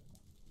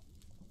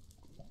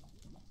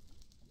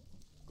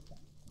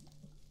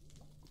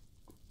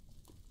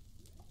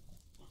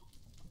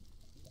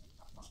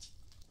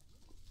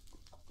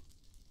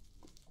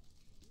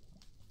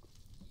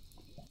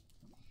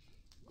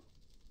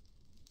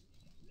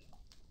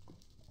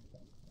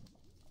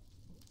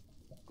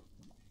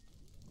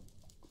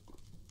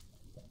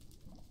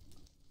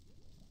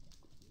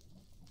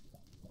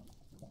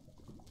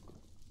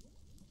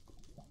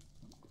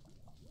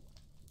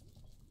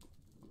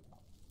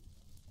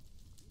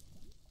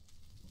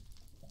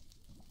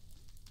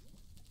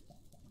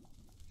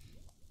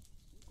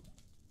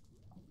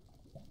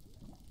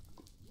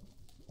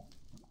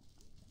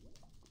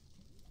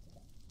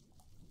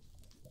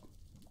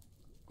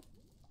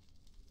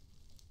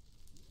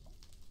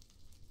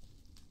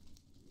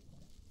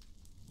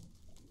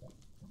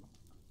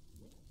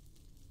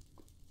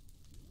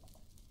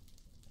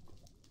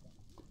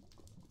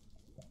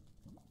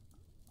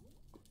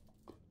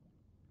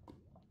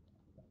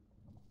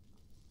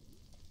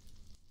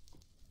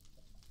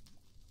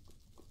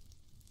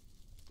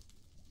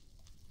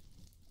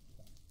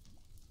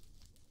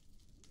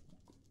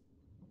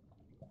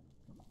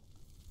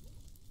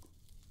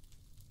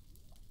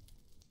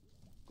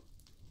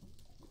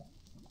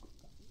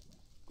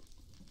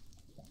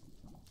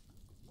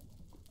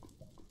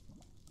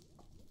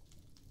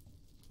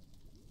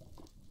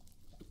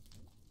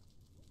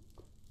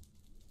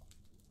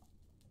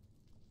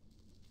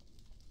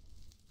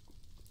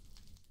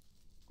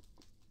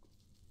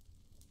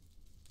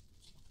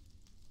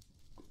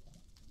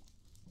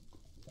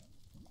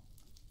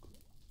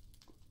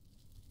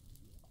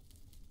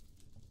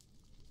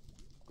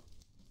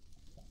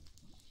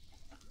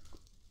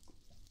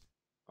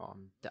 Oh,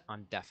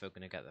 I'm definitely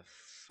gonna get the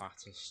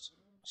fattest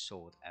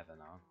sword ever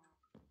now.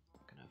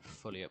 I'm gonna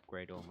fully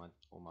upgrade all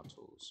my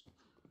tools.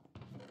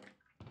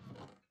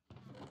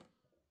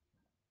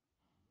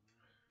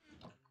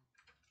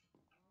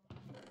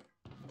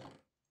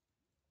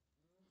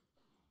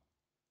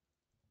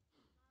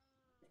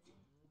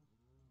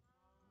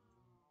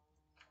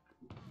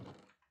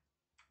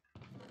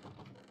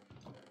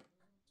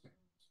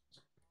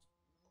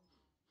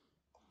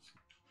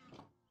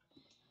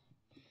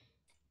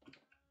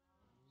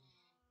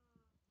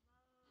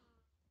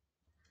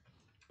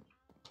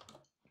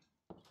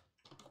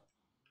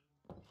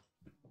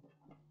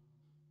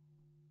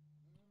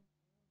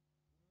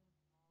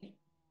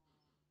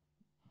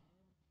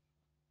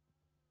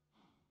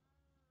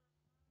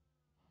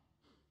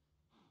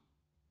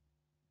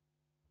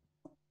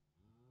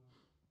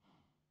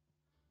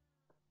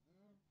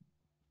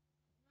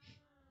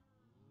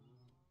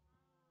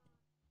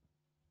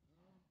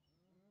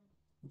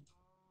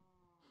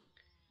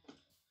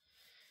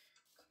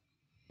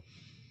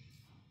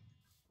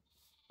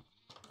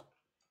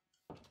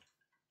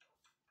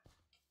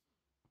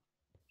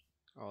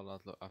 Oh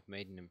lad, look, I've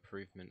made an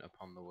improvement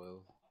upon the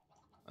world.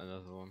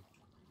 Another one.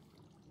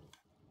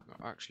 No,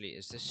 actually,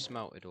 is this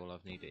smelted all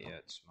I've needed? Yeah,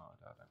 it's smelted,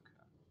 I don't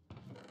care.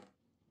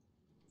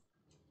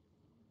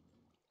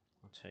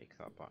 I'll take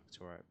that back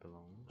to where it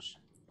belongs.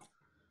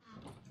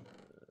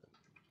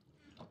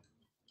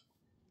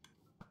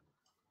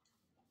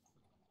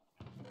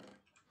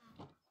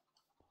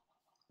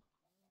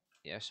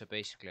 Yeah, so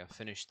basically I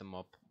finished the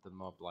mob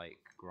like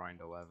grind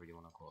or whatever you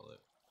want to call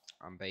it.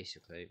 And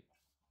basically,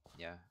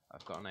 yeah,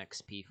 I've got an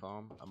XP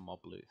farm, a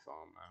mob loot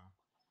farm now.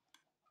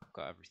 I've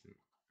got everything.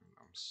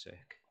 I'm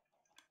sick.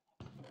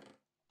 I'll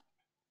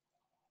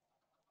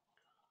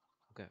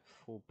get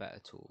 4 better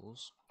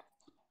tools.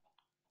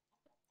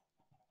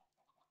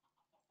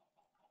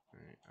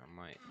 Right, I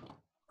might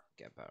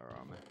get better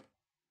armor.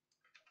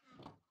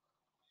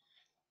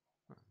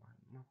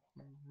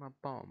 My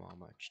bomb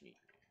armor, I just need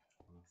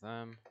one of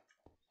them.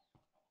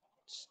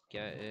 Let's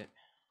get it.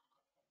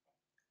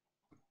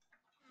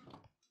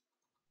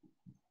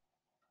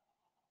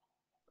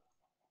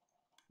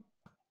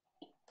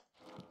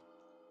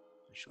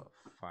 I just got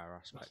fire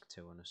aspect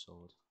 2 and a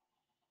sword.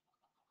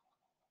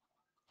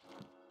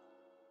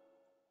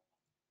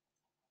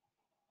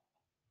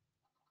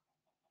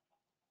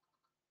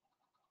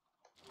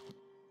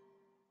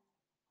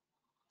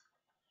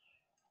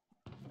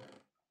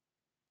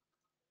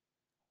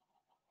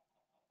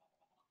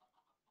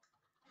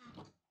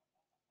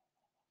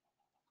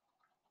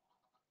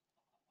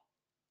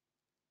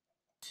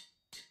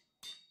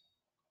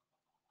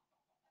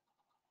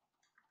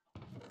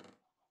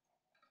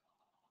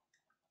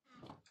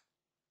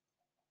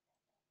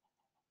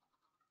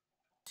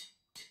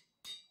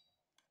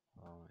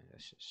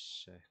 This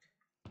is sick.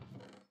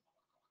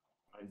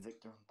 Right,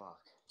 Victor, I'm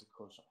back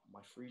because my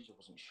freezer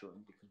wasn't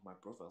shutting because my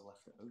brother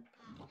left it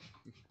open.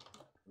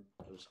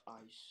 There was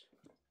ice,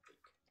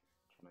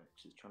 like,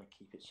 it's trying to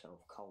keep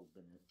itself cold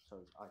in it, so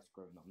there's ice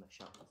growing on the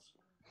shelves.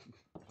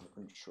 And I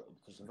couldn't shut it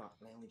because of that,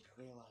 and I only just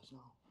realised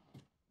now.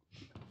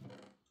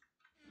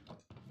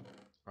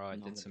 Right, I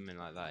did something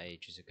like that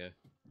ages ago.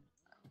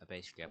 I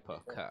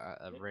put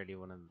I really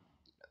want to,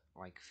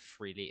 like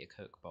 3 litre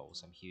Coke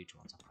bottles, some huge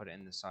ones. I put it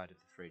in the side of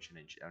the fridge and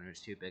it was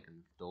too big and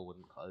the door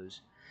wouldn't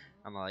close.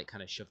 And I like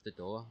kind of shoved the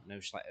door and I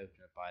was like opened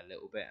it by a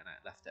little bit and I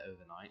left it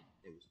overnight.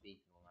 It was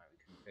beeping all night. We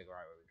couldn't figure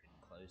out where we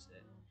couldn't close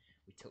it.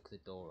 We took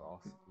the door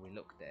off. We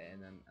looked at it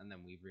and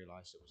then we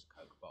realised it was a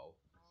Coke bottle.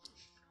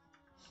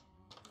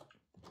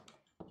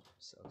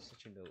 So I was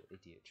such a little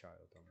idiot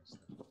child, honestly.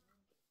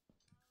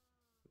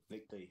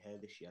 Victor, you hear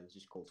this? Yeah, this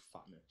is called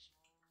fatness.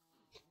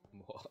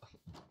 What?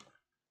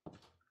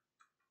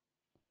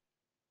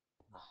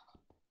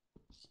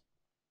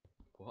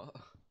 What?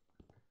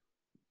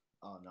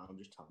 Oh no, I'm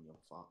just telling you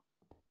I'm fat.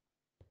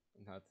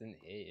 No, I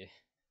didn't hear you.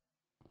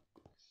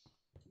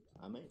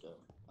 I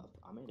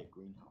made a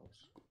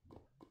greenhouse.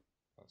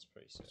 That's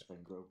pretty sick. So I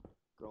can grow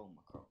all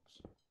my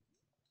crops.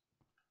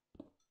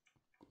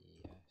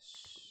 Yes.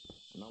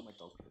 And now my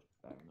dog's just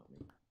staring at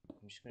me.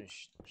 I'm just gonna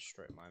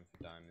strip mine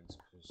for diamonds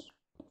because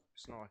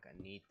it's not like I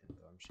need them,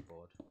 but I'm just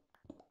bored.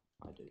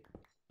 I do.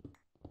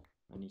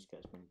 I need to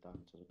get as many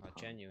diamonds as I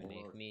can. Genuinely,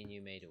 if me and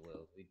you made a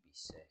world, we'd be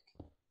sick.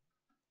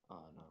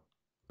 Oh no.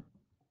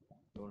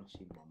 You wanna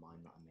see my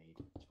mine that I made?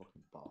 It's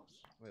fucking boss.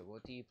 Wait,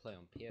 what do you play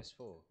on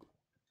PS4?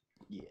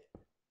 Yeah.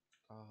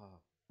 Ah,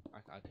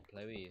 I could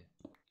play with you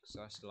because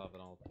I still have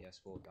an old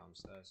PS4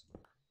 downstairs.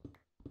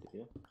 Do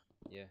you?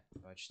 Yeah,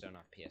 but I just don't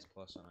have PS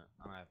Plus on it,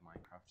 and I have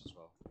Minecraft as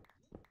well.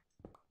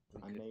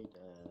 I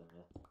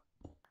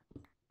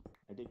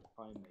did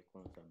try and make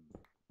one of them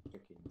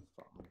freaking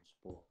farms,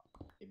 but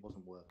it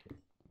wasn't working.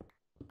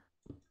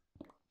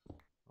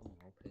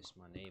 I'll piss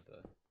my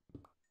neighbour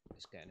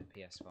is getting a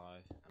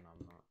PS5 and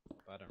I'm not,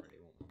 but I don't really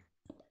want one.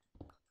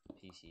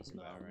 PCs are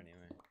better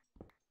anyway.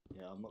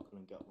 Yeah, I'm not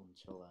gonna get one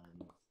until I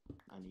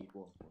need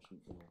one or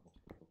something, or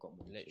I've got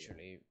money.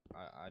 Literally,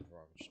 I'd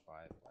rather just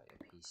buy like a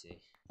PC.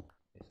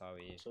 If I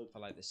were you, so, for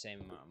like the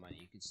same amount of money,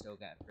 you could still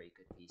get a pretty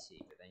good PC,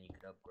 but then you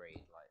could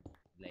upgrade like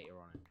later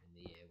on in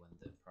the year when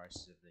the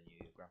prices of the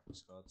new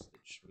graphics cards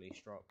that just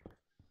released drop.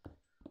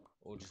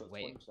 Or just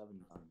wait.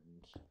 27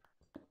 diamonds.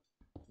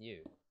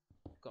 You've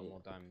got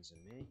more diamonds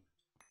than me.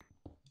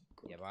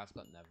 Good. Yeah, but I've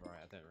got netherite.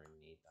 I don't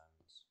really need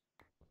diamonds.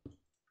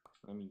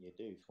 I mean, you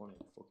do. If you want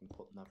to fucking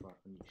put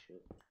netherite on your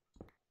shit.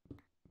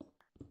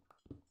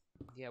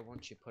 Yeah,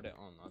 once you put it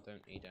on, I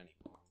don't need any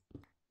more.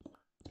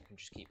 I can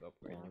just keep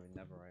upgrading you with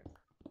netherite.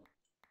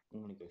 I'm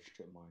gonna go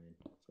strip mining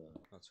for.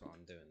 That's what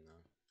I'm doing now.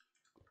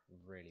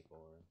 Really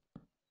boring.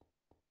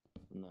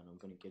 And then I'm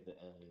gonna give it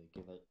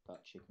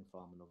that chicken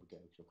farm another go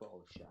because I've got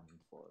all the shit I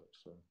need for it.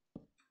 So.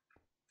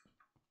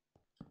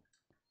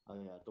 Oh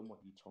yeah, I've done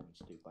what you told me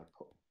to do by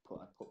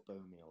I put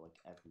bone meal like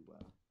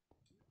everywhere.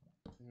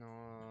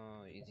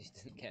 No, you just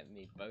didn't get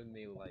me. Bone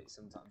meal, like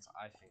sometimes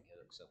I think it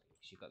looks ugly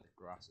because you got the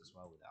grass as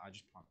well with it. I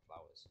just plant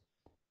flowers.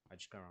 I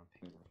just go around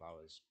picking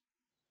flowers.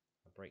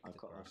 I break the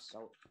grass.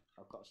 I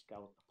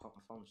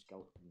found a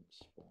skeleton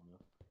spawner,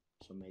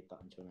 so I made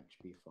that into an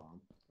XP farm.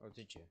 Oh,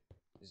 did you?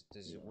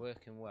 Does it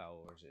working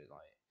well, or is it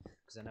like?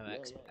 Because I know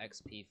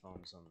XP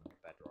farms on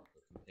Bedrock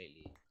are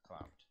completely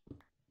clapped.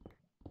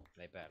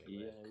 They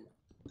barely work.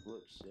 Yeah,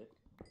 looks sick.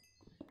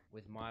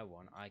 With my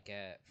one, I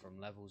get from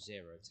level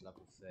 0 to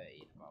level 30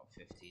 in about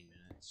 15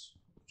 minutes.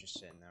 Just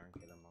sitting there and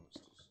killing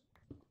monsters.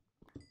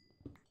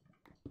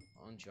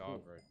 On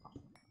Java,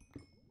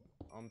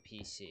 on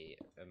PC,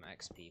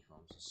 XP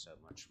farms are so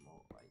much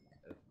more like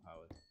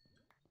overpowered.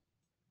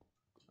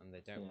 And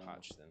they don't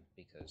patch them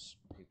because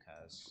who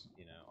cares?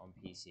 You know, on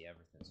PC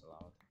everything's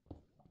allowed.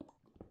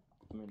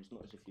 I mean, it's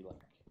not as if you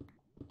like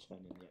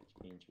turning the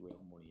XP into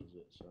real money, is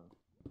it? So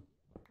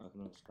I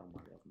can understand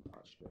why they haven't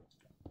patched it.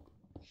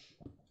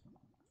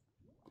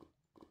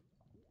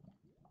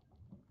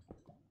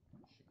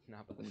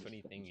 Nah, but the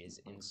funny thing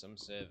is, in some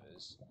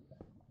servers,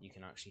 you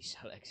can actually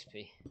sell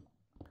XP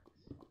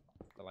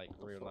for like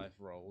real life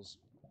roles.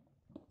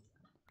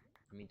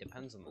 I mean,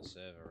 depends on the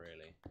server,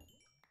 really.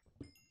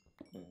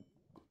 Yeah.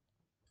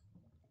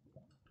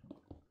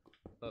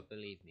 But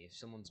believe me, if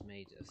someone's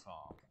made a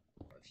farm,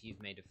 or if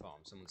you've made a farm,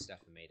 someone's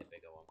definitely made a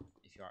bigger one.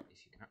 If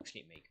you can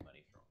actually make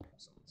money from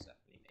it, someone's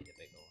definitely made a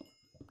bigger one.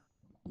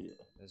 Yeah.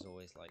 There's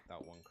always like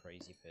that one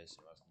crazy person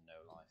who has no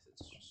life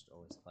that's just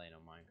always playing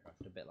on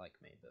Minecraft, a bit like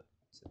me, but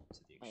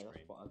to the extreme. Hey,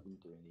 that's what I've been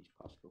doing these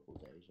past couple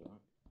of days,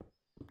 right?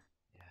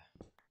 Yeah.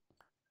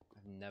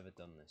 I've never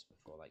done this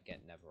before, like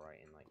get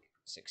netherite in like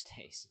 6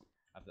 days.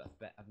 I've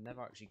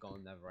never actually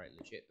gone netherite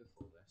legit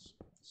before this.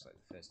 It's like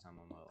the first time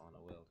I'm out on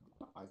a world.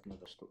 I've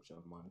never stuck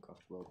to a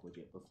Minecraft world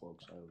legit before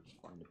because I always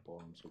find it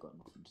boring, so I've got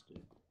nothing to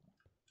do.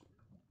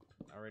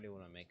 I really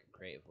want to make a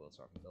creative world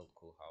so I can build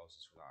cool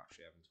houses without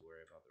actually having to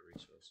worry about the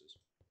resources.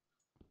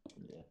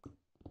 Yeah.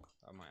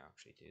 I might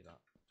actually do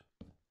that.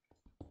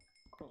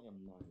 currently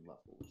on 9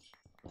 levels.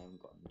 I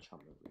haven't got an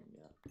enchantment room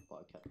yet,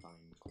 but I kept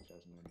dying because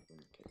there's an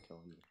enderman that kept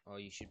killing me. Oh,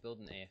 you should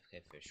build an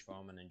AFK fish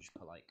farm and then just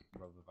put like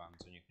rubber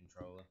bands on your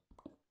controller.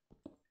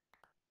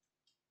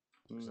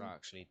 Because that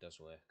actually does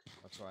work.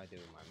 That's what I do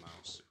with my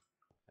mouse.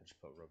 I just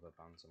put rubber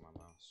bands on my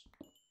mouse.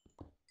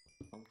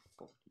 How the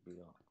fuck do you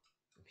do that?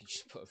 You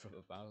just put a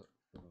rubber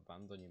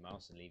band on your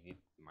mouse and leave your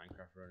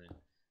Minecraft running,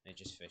 and it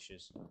just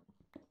fishes.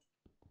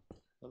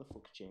 Where the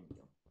fuck's Jamie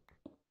gone?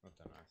 I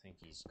don't know, I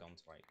think he's gone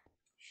to like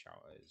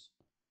shout at his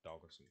dog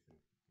or something.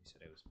 He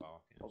said he was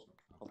barking or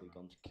something. Probably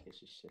gone to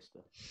kiss his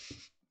sister.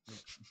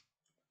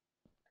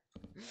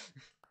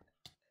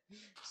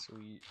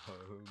 Sweet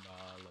home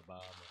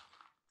Alabama.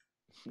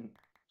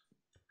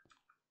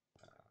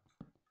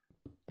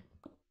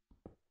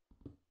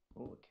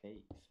 Oh, a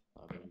cave.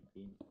 I've already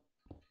been.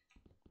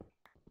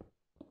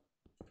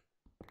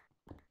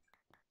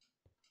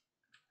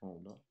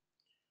 Hold on.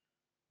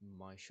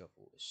 My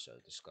shovel is so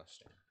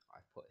disgusting. I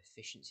put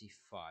efficiency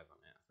 5 on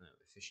it. No,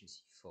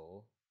 efficiency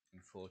 4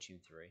 and fortune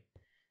 3.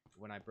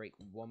 When I break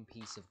one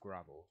piece of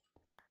gravel,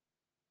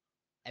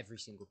 every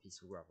single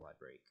piece of gravel I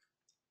break,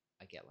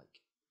 I get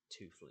like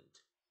 2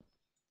 flint.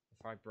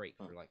 If I break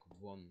through like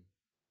one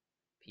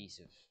piece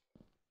of,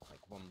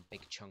 like one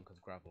big chunk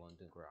of gravel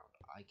underground,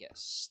 I get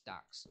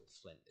stacks of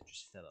flint that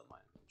just fill up my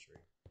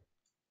inventory.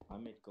 I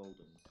made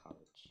golden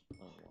carrots.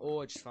 Oh,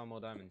 I just found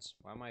more diamonds.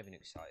 Why am I even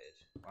excited?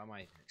 Why am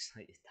I even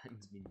excited?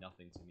 Diamonds mean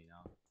nothing to me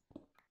now.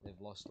 They've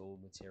lost all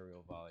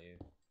material value.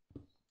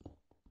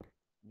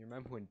 You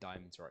remember when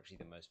diamonds were actually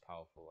the most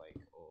powerful, like,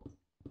 oh,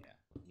 yeah,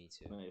 me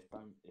too. No, if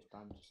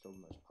diamonds are still the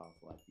most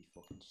powerful, I'd be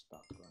fucking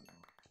stuck right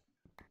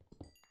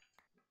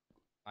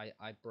now.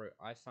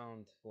 I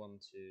found 1,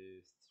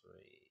 2,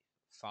 3,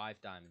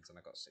 5 diamonds and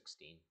I got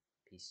 16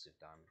 pieces of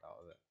diamond out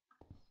of it.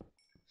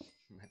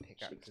 My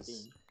pickaxe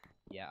is,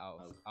 yeah, out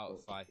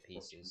of 5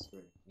 pieces.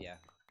 Yeah,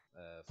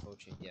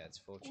 fortune. Yeah, it's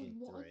fortune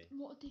 3.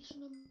 What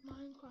edition of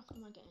Minecraft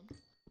am I getting?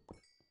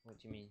 What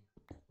do you mean?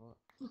 What?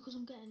 Because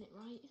I'm getting it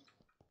right.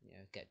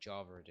 Yeah, get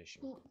Java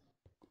edition. But,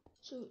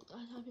 so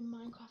I type in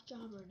Minecraft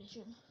Java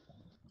edition.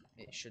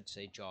 It should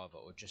say Java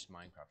or just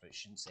Minecraft. It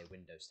shouldn't say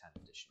Windows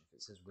 10 edition. If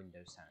it says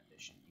Windows 10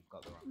 edition, you've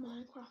got the wrong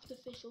one. Minecraft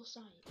official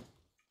site.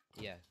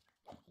 Yeah,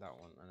 that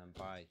one, and then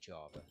buy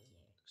Java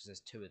because there's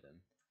 2 of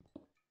them.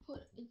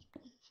 But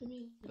for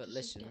me, but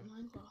listen, get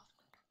Minecraft.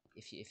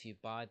 If you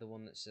buy the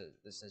one that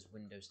says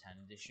Windows 10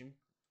 edition,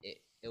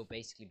 it'll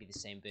basically be the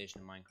same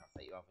version of Minecraft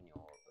that you have on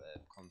your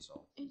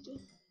console.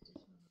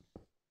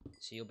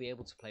 So you'll be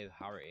able to play with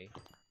Harry,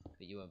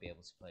 but you won't be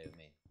able to play with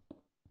me.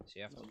 So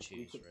you have to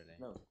choose, really.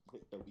 No,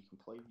 Victor, we can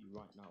play with you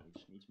right now. We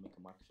just need to make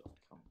a Microsoft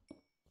account.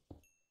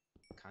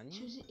 Can you?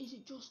 So is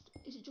it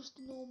just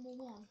the normal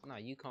one? No,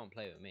 you can't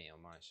play with me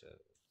on my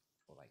server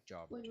or like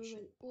Java edition.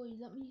 Wait.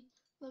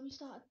 Let me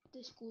start a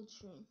Discord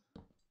stream.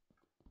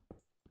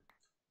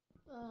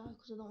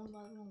 Because I don't want to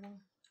buy the wrong one.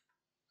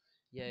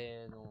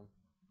 Yeah, no.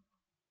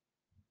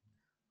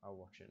 I'll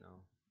watch it now.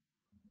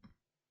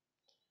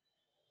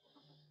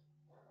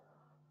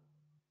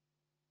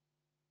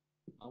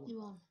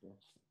 You on?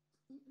 Yes.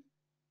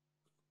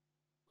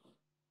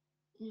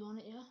 You on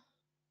it, yeah?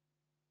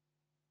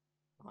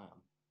 I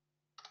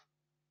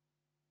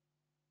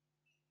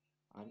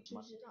am.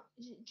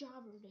 Is it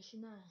Java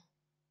edition there?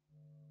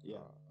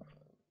 Yeah.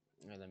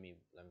 Let me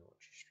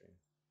watch your stream.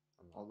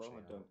 Although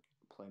I don't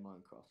play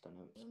Minecraft, I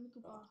know it's. Let me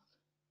go back.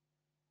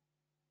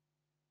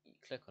 You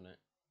click on it.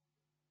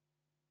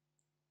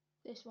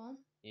 This one?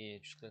 Yeah,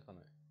 just click on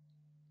it.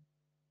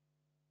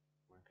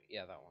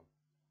 Yeah, that one.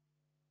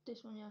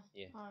 This one, yeah?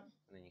 Yeah. Alright.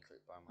 And then you click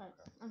buy Minecraft.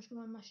 Right. I'm just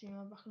going to my stream.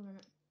 I'll be back in a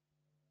minute.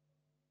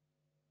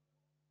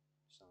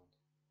 Sound.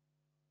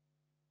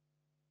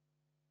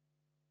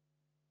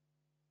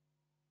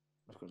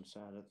 I was going to say,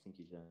 I don't think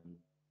he's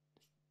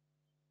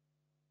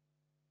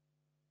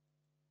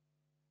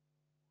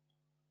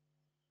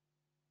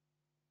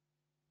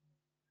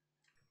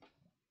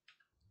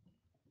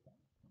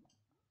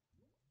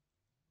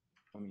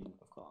I mean,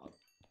 I've got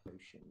a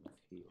potion of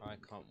healing. I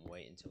can't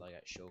wait until I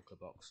get shulker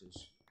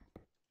boxes.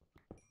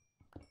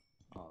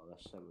 Oh,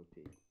 that's so OP.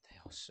 They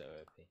are so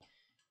OP.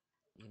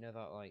 You know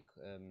that like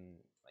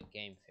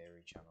game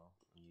theory channel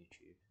on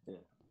YouTube?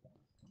 Yeah.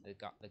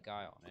 The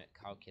guy on it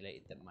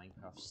calculated that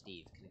Minecraft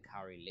Steve can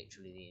carry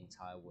literally the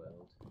entire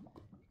world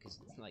because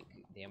it's like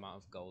the amount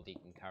of gold he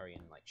can carry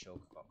in like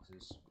shulker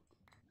boxes,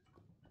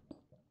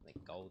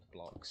 like gold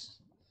blocks.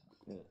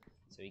 Yeah.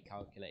 So he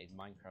calculated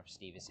Minecraft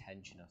Steve is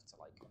hench enough to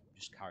like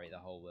just carry the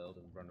whole world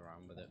and run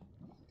around with it.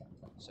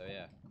 So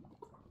yeah,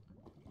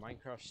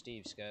 Minecraft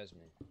Steve scares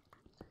me.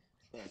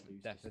 Yeah,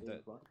 Definitely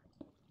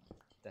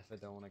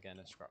don't want to get in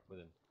a scrap with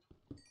him.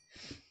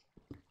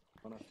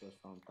 When I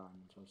first found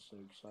diamonds, I was so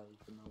excited,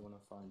 but now when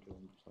I find you,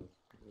 I'm just like,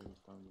 where's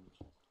diamonds?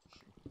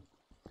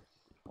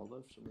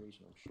 Although for some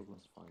reason I'm struggling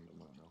to find them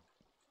right now.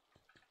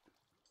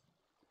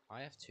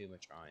 I have too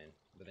much iron,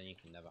 but then you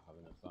can never have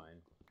enough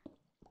iron.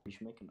 You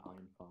should make an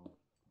iron farm.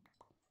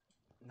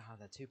 Nah,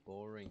 they're too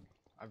boring.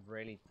 I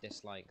really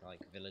dislike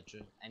like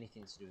villagers.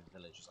 Anything to do with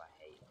villagers I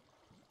hate.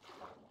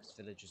 Because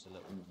villagers are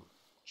little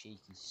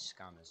cheeky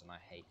scammers, and I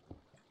hate them.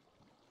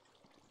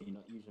 You're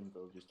not using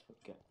villagers to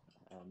get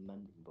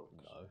mending books?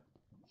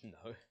 No.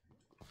 No.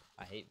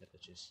 I hate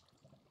villagers.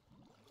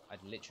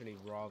 I'd literally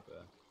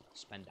rather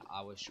spend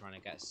hours trying to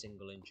get a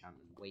single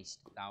enchantment, waste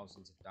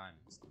thousands of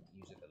diamonds, than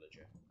use a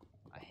villager.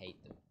 I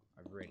hate them.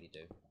 I really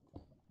do.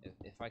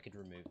 If I could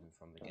remove them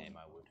from the game,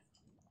 I would.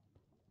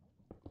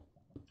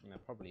 And there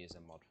probably is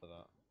a mod for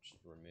that.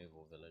 Just remove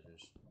all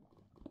villagers.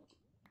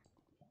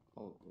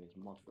 Oh, there's a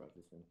mod for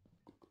everything.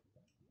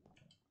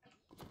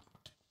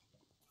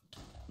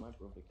 My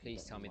brother.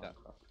 Please tell me that.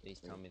 Please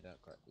tell me that.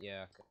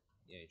 Yeah,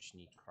 yeah. You just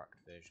need a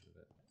cracked version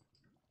of it.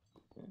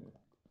 Yeah.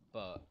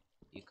 But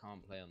you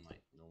can't play on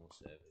like normal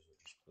servers or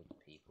just with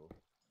people.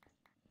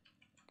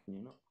 Can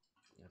you not?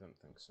 I don't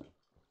think so.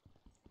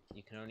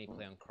 You can only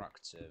play on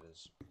cracked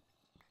servers.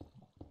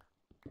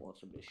 Well,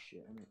 that's a bit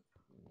shit, isn't it?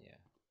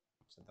 Yeah.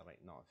 So they're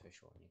like not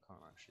official, and you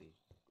can't actually.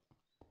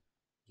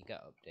 You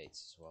get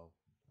updates as well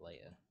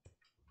later.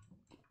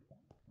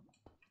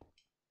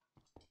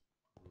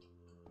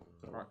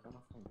 Why can't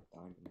I find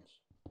diamonds?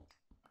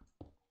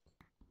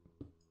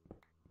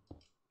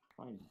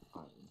 Find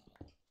iron.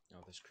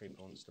 Oh, this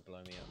creeper wants to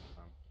blow me up,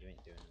 fam. You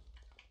ain't doing it.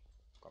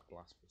 Got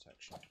blast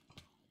protection.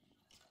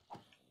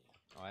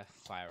 Oh, I have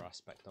fire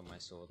aspect on my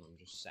sword and I'm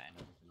just setting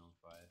everything on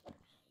fire.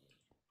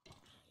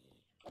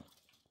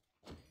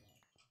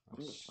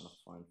 I'm just trying to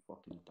find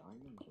fucking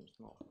diamonds and it's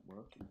not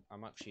working.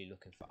 I'm actually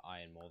looking for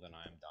iron more than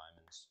I am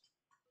diamonds.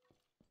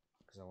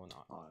 Because I want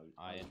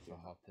iron for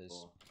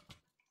hoppers.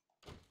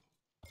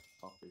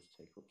 Hoppers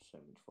take up so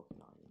much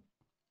fucking iron.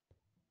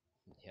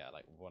 Yeah,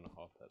 like one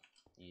hopper,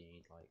 you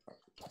need like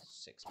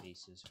 6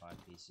 pieces,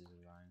 5 pieces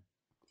of iron.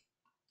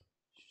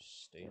 It's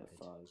just stupid.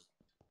 Yeah, 5.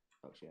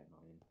 Actually, yeah,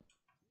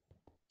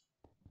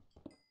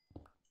 9.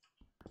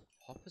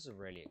 Hoppers are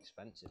really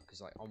expensive because,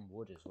 like, on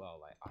wood as well.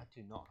 Like, I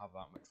do not have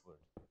that much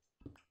wood.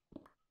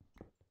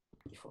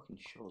 You fucking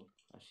should.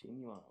 I've seen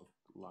you out of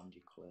land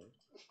you cleared.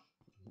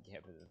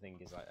 Yeah, but the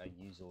thing is, I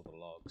use all the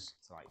logs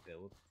to like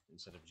build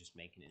instead of just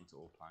making it into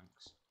all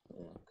planks.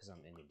 Yeah. Because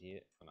I'm an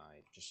idiot and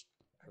I just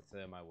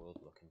prefer my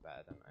world looking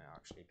better than it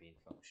actually being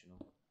functional.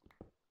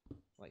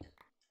 Like,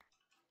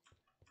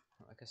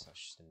 I guess that's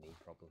just a me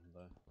problem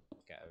though.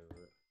 Get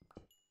over it.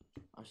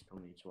 I still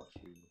need to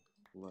actually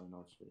learn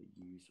how to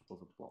use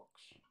other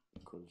blocks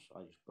because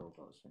I just build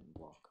out the same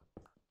block.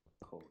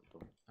 Call it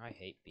done. I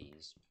hate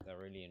bees. They're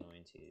really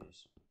annoying to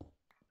use.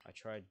 I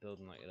tried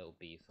building like a little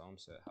bee farm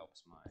so it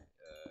helps my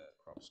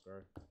crops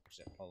grow because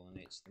it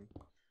pollinates them.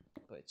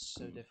 But it's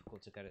so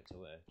difficult to get it to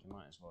work. You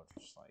might as well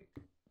just like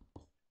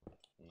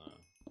no.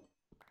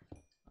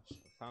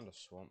 I found a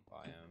swamp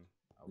biome.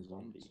 I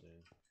want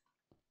to.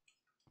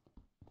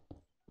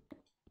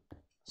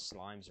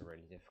 Slimes are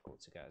really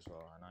difficult to get as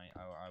well, and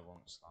I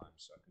want slimes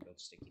so I can build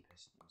sticky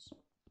pistons.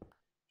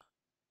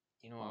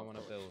 You know what I want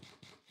to build?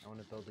 I want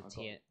to build a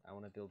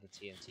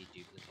TNT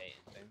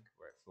duplicating thing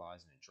where it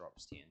flies and it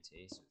drops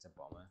TNT, so it's a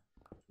bomber.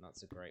 And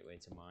that's a great way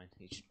to mine.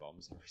 It just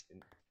bombs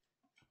everything.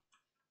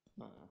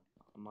 What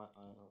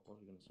was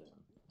I gonna say?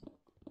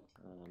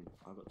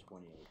 I got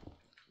 28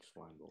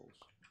 slime balls.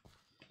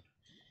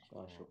 So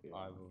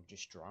I will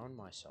just drown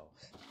myself.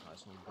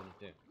 That's what I'm gonna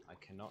do. I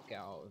cannot get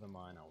out of the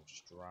mine. I will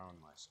just drown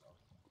myself.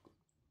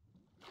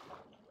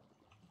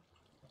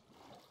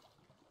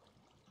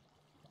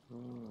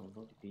 Oh, I've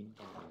already been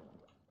down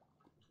there.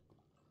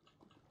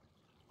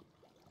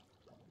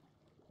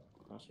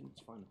 I actually need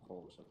to find a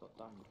horse. I've got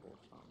diamond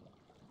horse armor.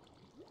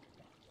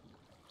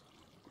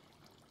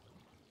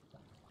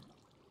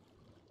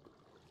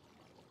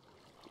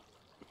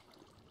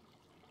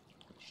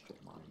 Strip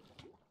mine.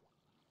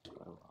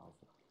 Go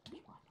alpha.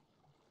 It's fine.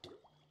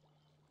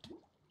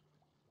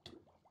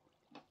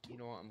 You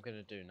know what I'm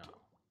gonna do now?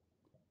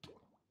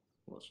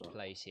 What's that?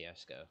 Play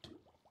CSGO.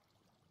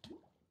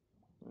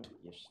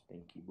 You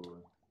stinky boy.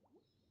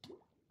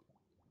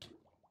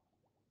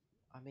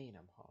 I mean,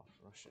 I'm half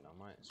Russian. I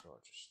might as well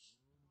just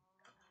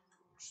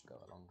go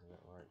along with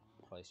it, right?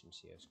 Play some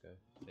CSGO.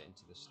 Fit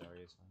into the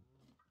stereotype.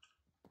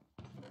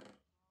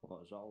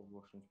 What, is all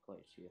Russians play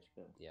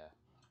CSGO? Yeah,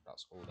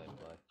 that's all they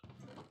play.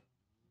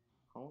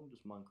 How long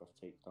does Minecraft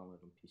take to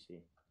download on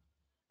PC?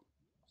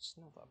 It's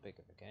not that big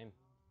of a game.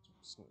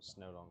 It's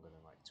no longer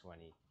than like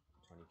 20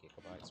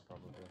 gigabytes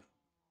probably.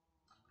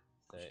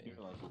 30. You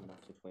realise you're gonna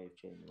have to play with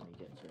Jamie when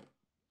he gets it.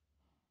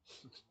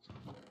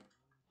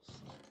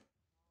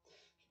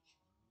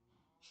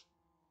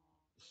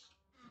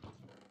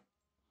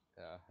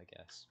 I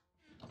guess.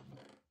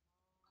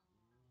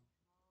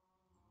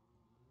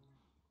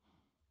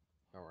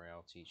 Don't worry,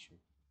 I'll teach him.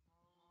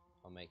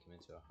 I'll make him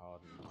into a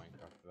hardened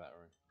Minecraft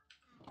veteran.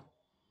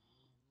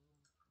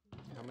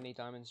 How many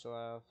diamonds do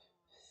I have?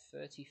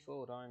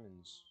 34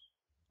 diamonds.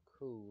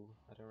 Cool.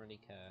 I don't really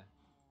care.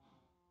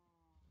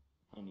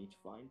 I need to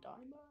find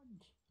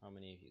diamonds. How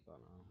many have you got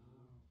now?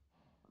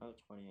 I got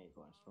 28,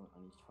 but I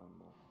need to find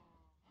more.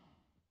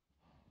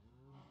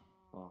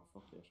 Oh,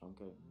 fuck this. I'm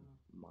going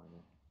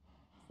mining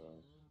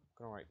first.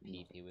 I'm gonna write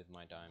PP with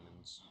my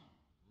diamonds.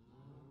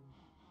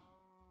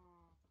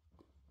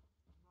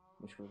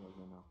 Which way do I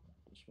go now?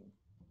 This way.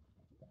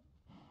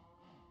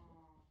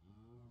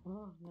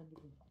 Oh, yeah,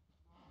 look.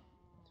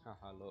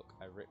 Haha, look,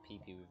 I rip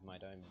pee-pee with my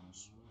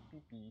diamonds.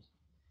 Pee-pee.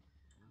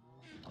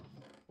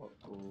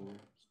 Uh-oh,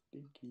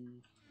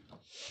 stinky.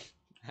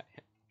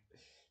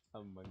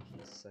 A monkey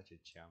is such a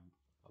champ.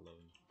 I love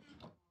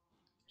him.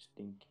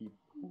 Stinky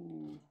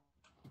poo.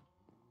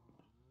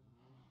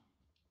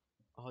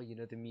 Oh, you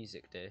know the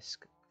music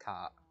disc?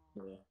 Cat.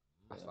 Yeah.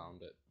 I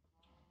found it.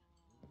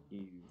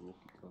 You lucky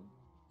cunt.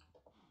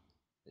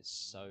 It's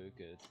so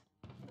good.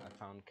 I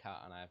found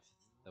Cat and I have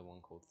the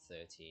one called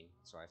 13,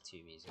 so I have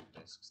 2 music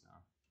discs now.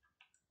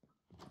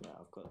 Yeah,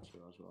 I've got 2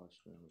 as well, I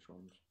just don't know which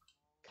ones.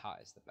 Cat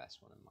is the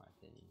best one in my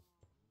opinion.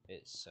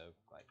 It's so,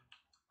 like,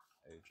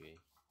 OG.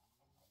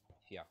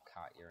 If you have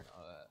Cat, you're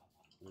a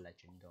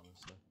legend,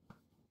 honestly.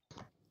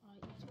 Right,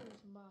 yes, boys,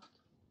 I'm back.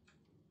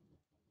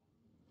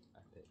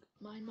 Epic.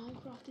 My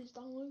Minecraft is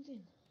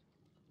downloading.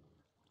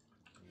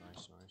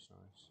 Nice, nice,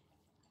 nice.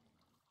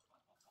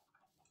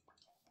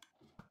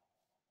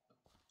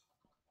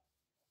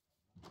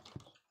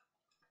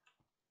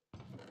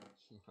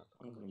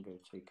 I'm gonna go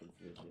take a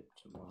visit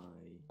to my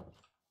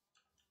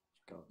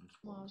garden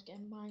When I spawn. was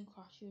getting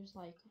Minecraft, she was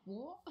like,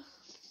 what?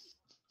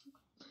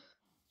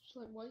 She's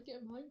like, why are you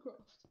getting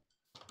Minecraft?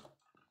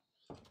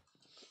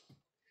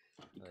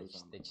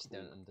 Because They I'm just a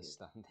cool don't kid.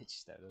 understand. They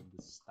just don't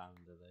understand,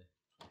 do they?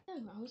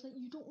 No, I was like,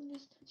 you don't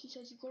understand. She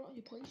says you got it on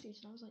your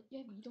PlayStation. I was like,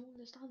 yeah, but you don't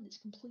understand. It's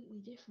completely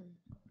different.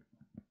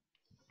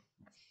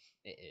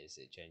 It is.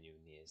 It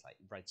genuinely is. Like,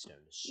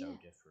 Redstone is so Yeah.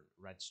 different.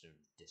 Redstone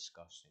is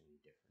disgustingly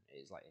different. It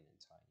is like an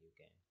entire new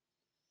game.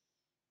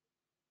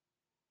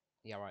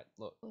 Yeah, right.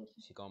 Look,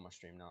 if you go on my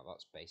stream now,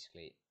 that's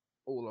basically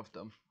all I've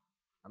done.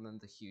 And then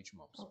the huge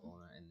mob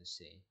spawner in the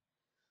sea.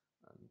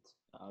 And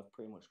I've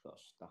pretty much got a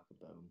stack of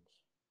bones.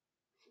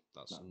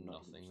 that's No, not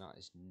nothing. even. That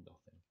is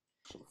nothing.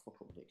 Shut the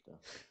fuck up, Victor.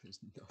 There's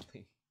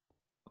nothing.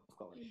 I've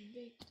got like Hey,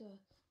 Victor,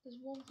 there's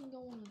one thing I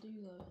want to do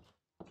though.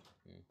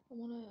 Hmm.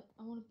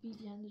 I wanna beat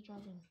the Ender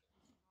Dragon,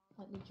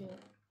 like legit.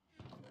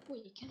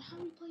 Wait, can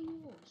Harry play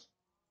yours?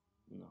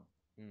 no.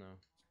 No.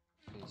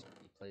 He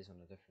plays on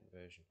a different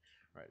version.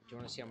 Right, do you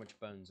want to see how much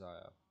bones I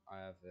have? I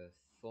have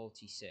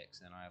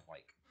 46 and I have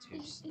like 2...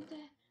 Is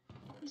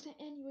there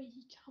any way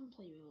he can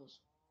play yours?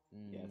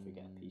 Yeah, if we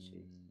get a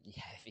PC.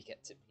 Yeah, if he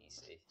gets a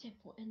PC. Yeah,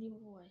 but any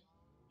other way.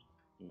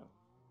 No.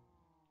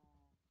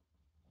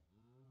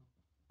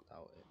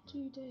 Doubt it,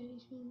 man. 2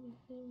 days,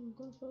 I'm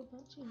gonna throw it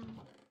back to you.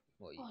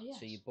 What, Oh yes,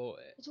 so you bought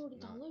it? it's already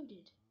No.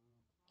 downloaded.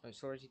 Oh,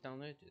 it's already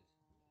downloaded?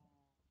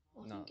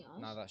 I No, think it has.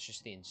 no, that's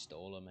just the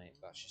installer, mate.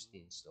 That's just the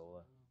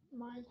installer.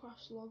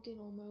 Minecraft's login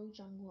or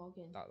Mojang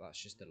login. That's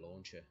just the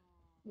launcher.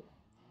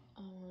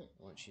 Alright.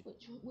 Once you...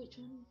 Which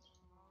one?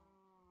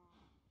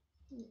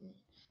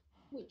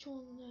 Which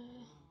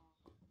one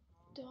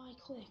do I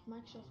click?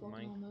 Microsoft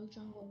login or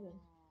Mojang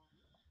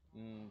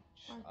login?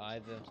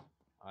 Either.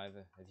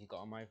 Have you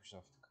got a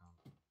Microsoft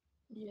account?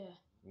 Yeah.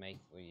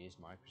 We use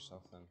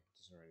Microsoft then.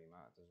 Doesn't really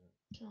matter, does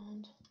it?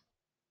 Sound.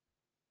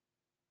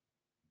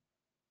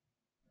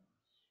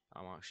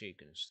 I'm actually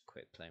gonna just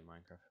quit playing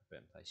Minecraft for a bit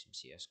and play some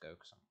CS:GO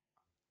because I'm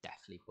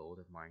definitely bored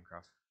of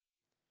Minecraft.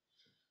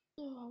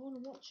 No, I want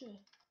to watch it.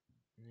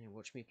 Yeah,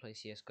 watch me play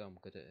CS:GO. I'm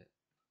good at it.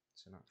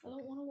 It's an I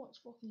don't want to watch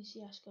fucking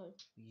CS:GO.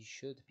 You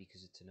should,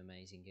 because it's an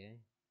amazing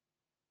game.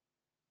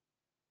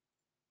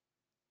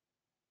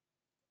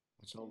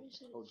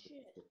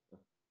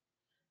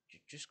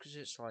 Just because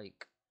it's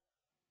like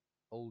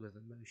older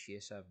than most year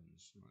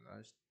 7s, like,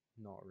 that's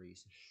not a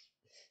reason.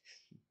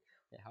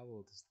 Wait, how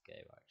old is the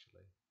game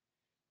actually?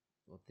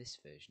 Well, this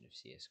version of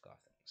CS:GO, I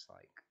think it's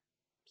like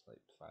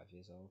 5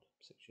 years old,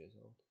 6 years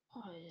old.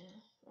 Oh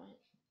yeah, right.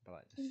 But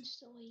like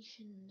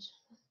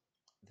Installations.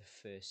 the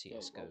first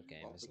CS:GO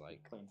game is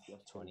like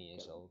 20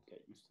 years old.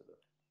 Get used to it.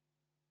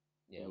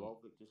 Yeah, while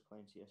Victor's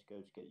playing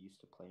CS:GO, to get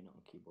used to playing it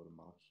on keyboard and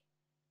mouse.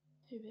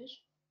 Who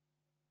is?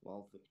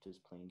 While Victor's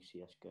playing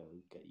CS:GO,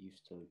 get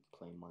used to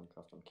playing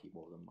Minecraft on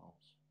keyboard and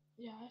mouse.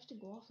 Yeah, I have to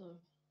go off though.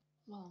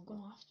 Well, I'm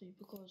gonna have to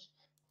because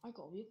I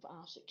got wake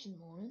up at 6 in the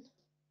morning.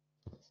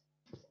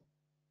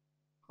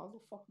 How the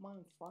fuck am I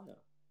on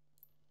fire?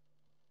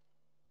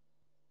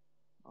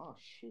 Oh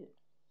shit.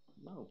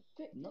 No.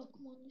 Victor, No.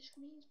 come on, your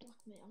screen's black,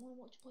 mate. I want to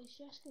watch you play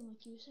CS:GO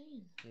like you were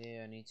saying.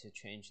 Yeah, I need to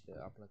change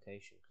the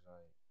application because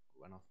I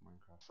went off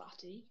Minecraft.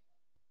 Fatty.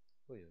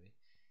 Oi,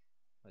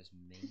 that was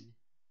mean.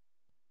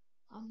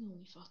 I'm the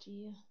only fatty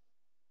here.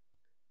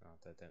 Oh,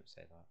 don't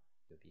say that.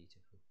 You're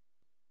beautiful.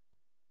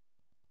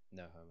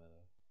 No homo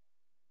though.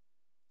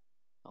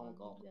 Oh my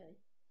god.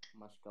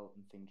 My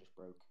skeleton thing just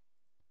broke.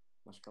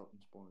 My skeleton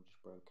spawner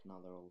just broke. Now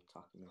they're all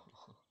attacking me.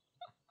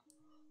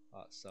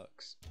 That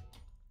sucks.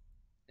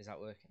 Is that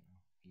working now?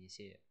 Can you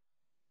see it?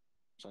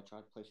 So I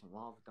tried placing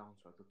lava down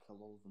so I could kill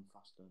all of them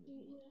faster.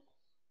 Yeah.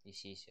 You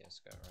see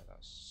CS:GO, right?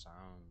 That's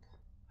sound.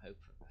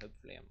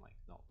 Hopefully I'm like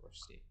not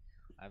rusty.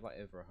 I have like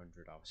over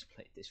 100 hours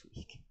played this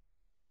week.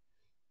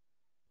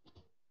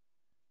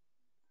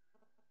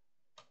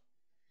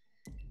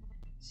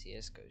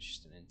 CS:GO is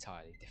just an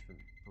entirely different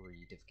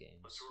breed of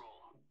games.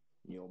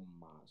 Your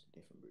ma's a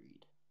different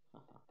breed.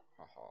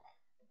 Haha.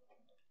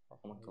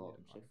 Oh my god,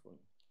 I'm so funny.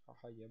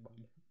 Haha, yeah,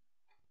 man.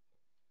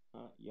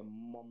 Your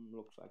mum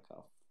looks like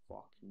a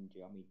fucking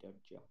jammy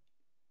dodger.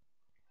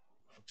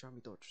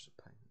 Jammy Dodger's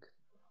a pink.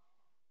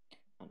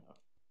 I know.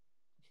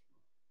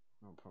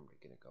 I'm probably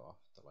gonna go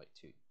after like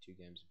two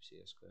games of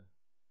CS:GO.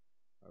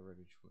 I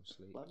really just want to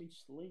sleep. Bloody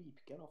sleep.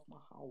 Get off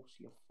my house,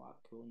 you fat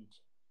cunt.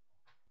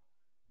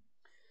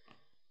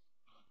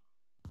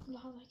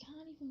 Lad, I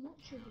can't even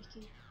watch you,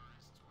 Vicky.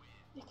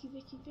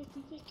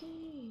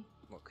 Vicky.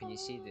 What can you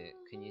see the?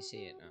 Can you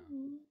see it now?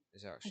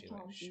 Is it I actually like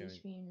can't see the showing?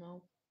 screen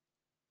now.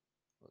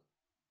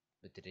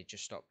 But did it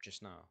just stop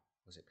just now?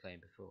 Was it playing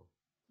before?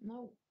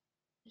 No,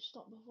 it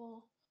stopped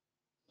before.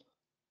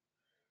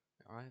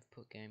 I've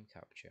put game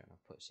capture and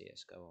I've put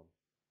CS:GO on.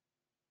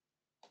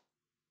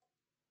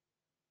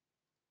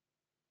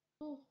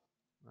 Oh.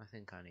 I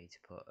think I need to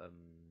put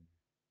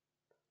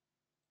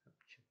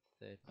capture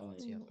third Oh,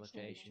 party yeah.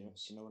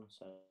 applications. Do you know when I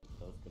said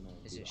I was gonna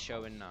Is do it a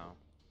showing house? now?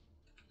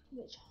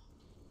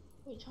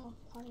 Which half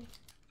party?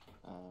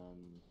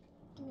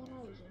 The one I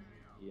was in.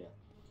 Yeah.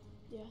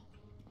 Yeah.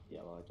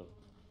 Yeah, well I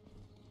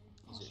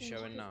don't. Is it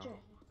showing now?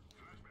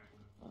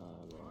 Well,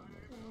 no.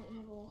 Let me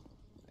have a look.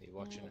 Are you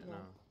watching it no.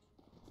 now?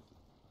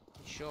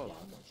 You sure? Yeah,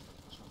 I'm watching it.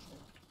 That's not sure.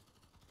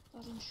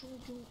 Dad, I'm sure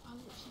you I'll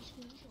see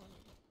screenshot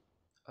it.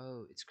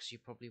 Oh, it's because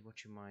you're probably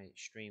watching my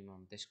stream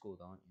on Discord,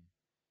 aren't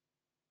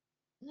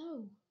you?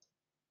 No.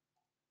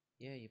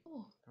 Yeah, you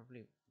Oh.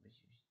 probably.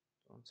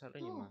 I'm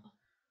telling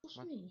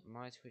you,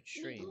 my Twitch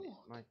stream.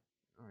 Alright,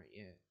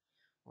 yeah.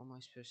 What am I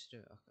supposed to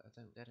do? I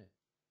don't get it.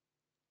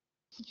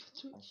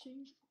 Your Twitch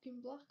stream's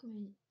fucking black,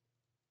 mate.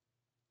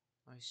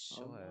 I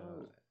swear.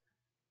 Oh, no.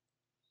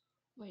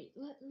 Wait,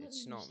 let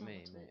It's me not restart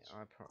me, my mate. Twitch.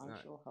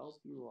 I shall help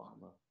you,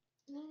 Armor.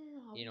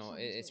 No. You know, I'll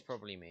it's Twitch.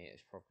 probably me.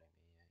 It's probably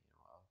me. Yeah, you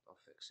know, I'll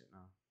fix it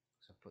now.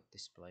 Cause I put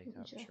display Let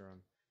me check. capture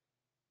on.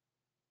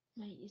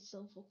 Mate, it's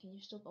still fucking.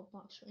 You've still got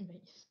black screen,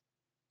 mate.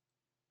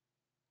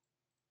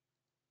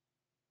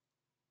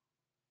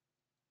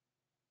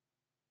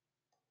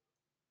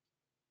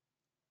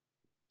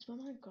 Is my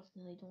Minecraft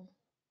nearly done?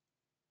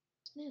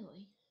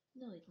 Nearly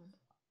done.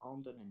 I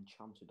found an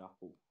enchanted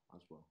apple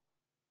as well.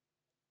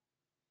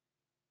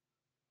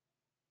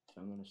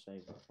 So I'm gonna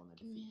save that when I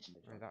defeat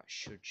the Right, that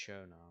should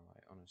show now.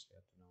 Like, honestly,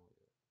 I don't know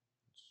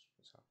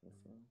what's happening.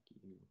 Thank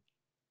you.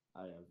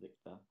 Oh yeah,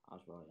 Victor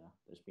as well. Yeah,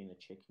 there's been a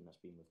chicken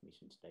that's been with me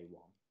since day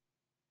one,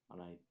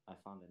 and I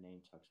found a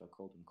name tag, so I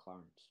called him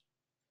Clarence.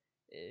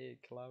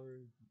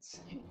 Clarence.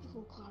 You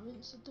call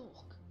Clarence a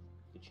duck?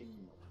 The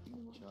chicken.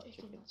 The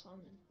chicken that's on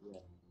them.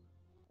 Yeah.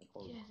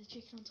 Yeah, the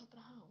chicken on top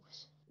of the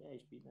house. Yeah,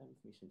 he's been there with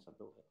me since I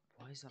built it.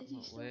 Why is that Is he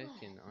not still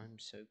working? there? I'm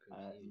so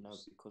confused. No,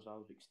 because I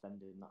was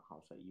extending that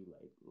house that you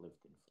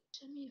lived in.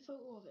 Send me a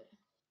photo of it.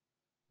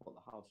 What,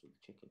 the house with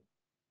the chicken?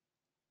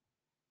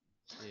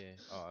 Yeah.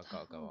 Oh, I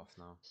gotta go off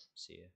now. See ya.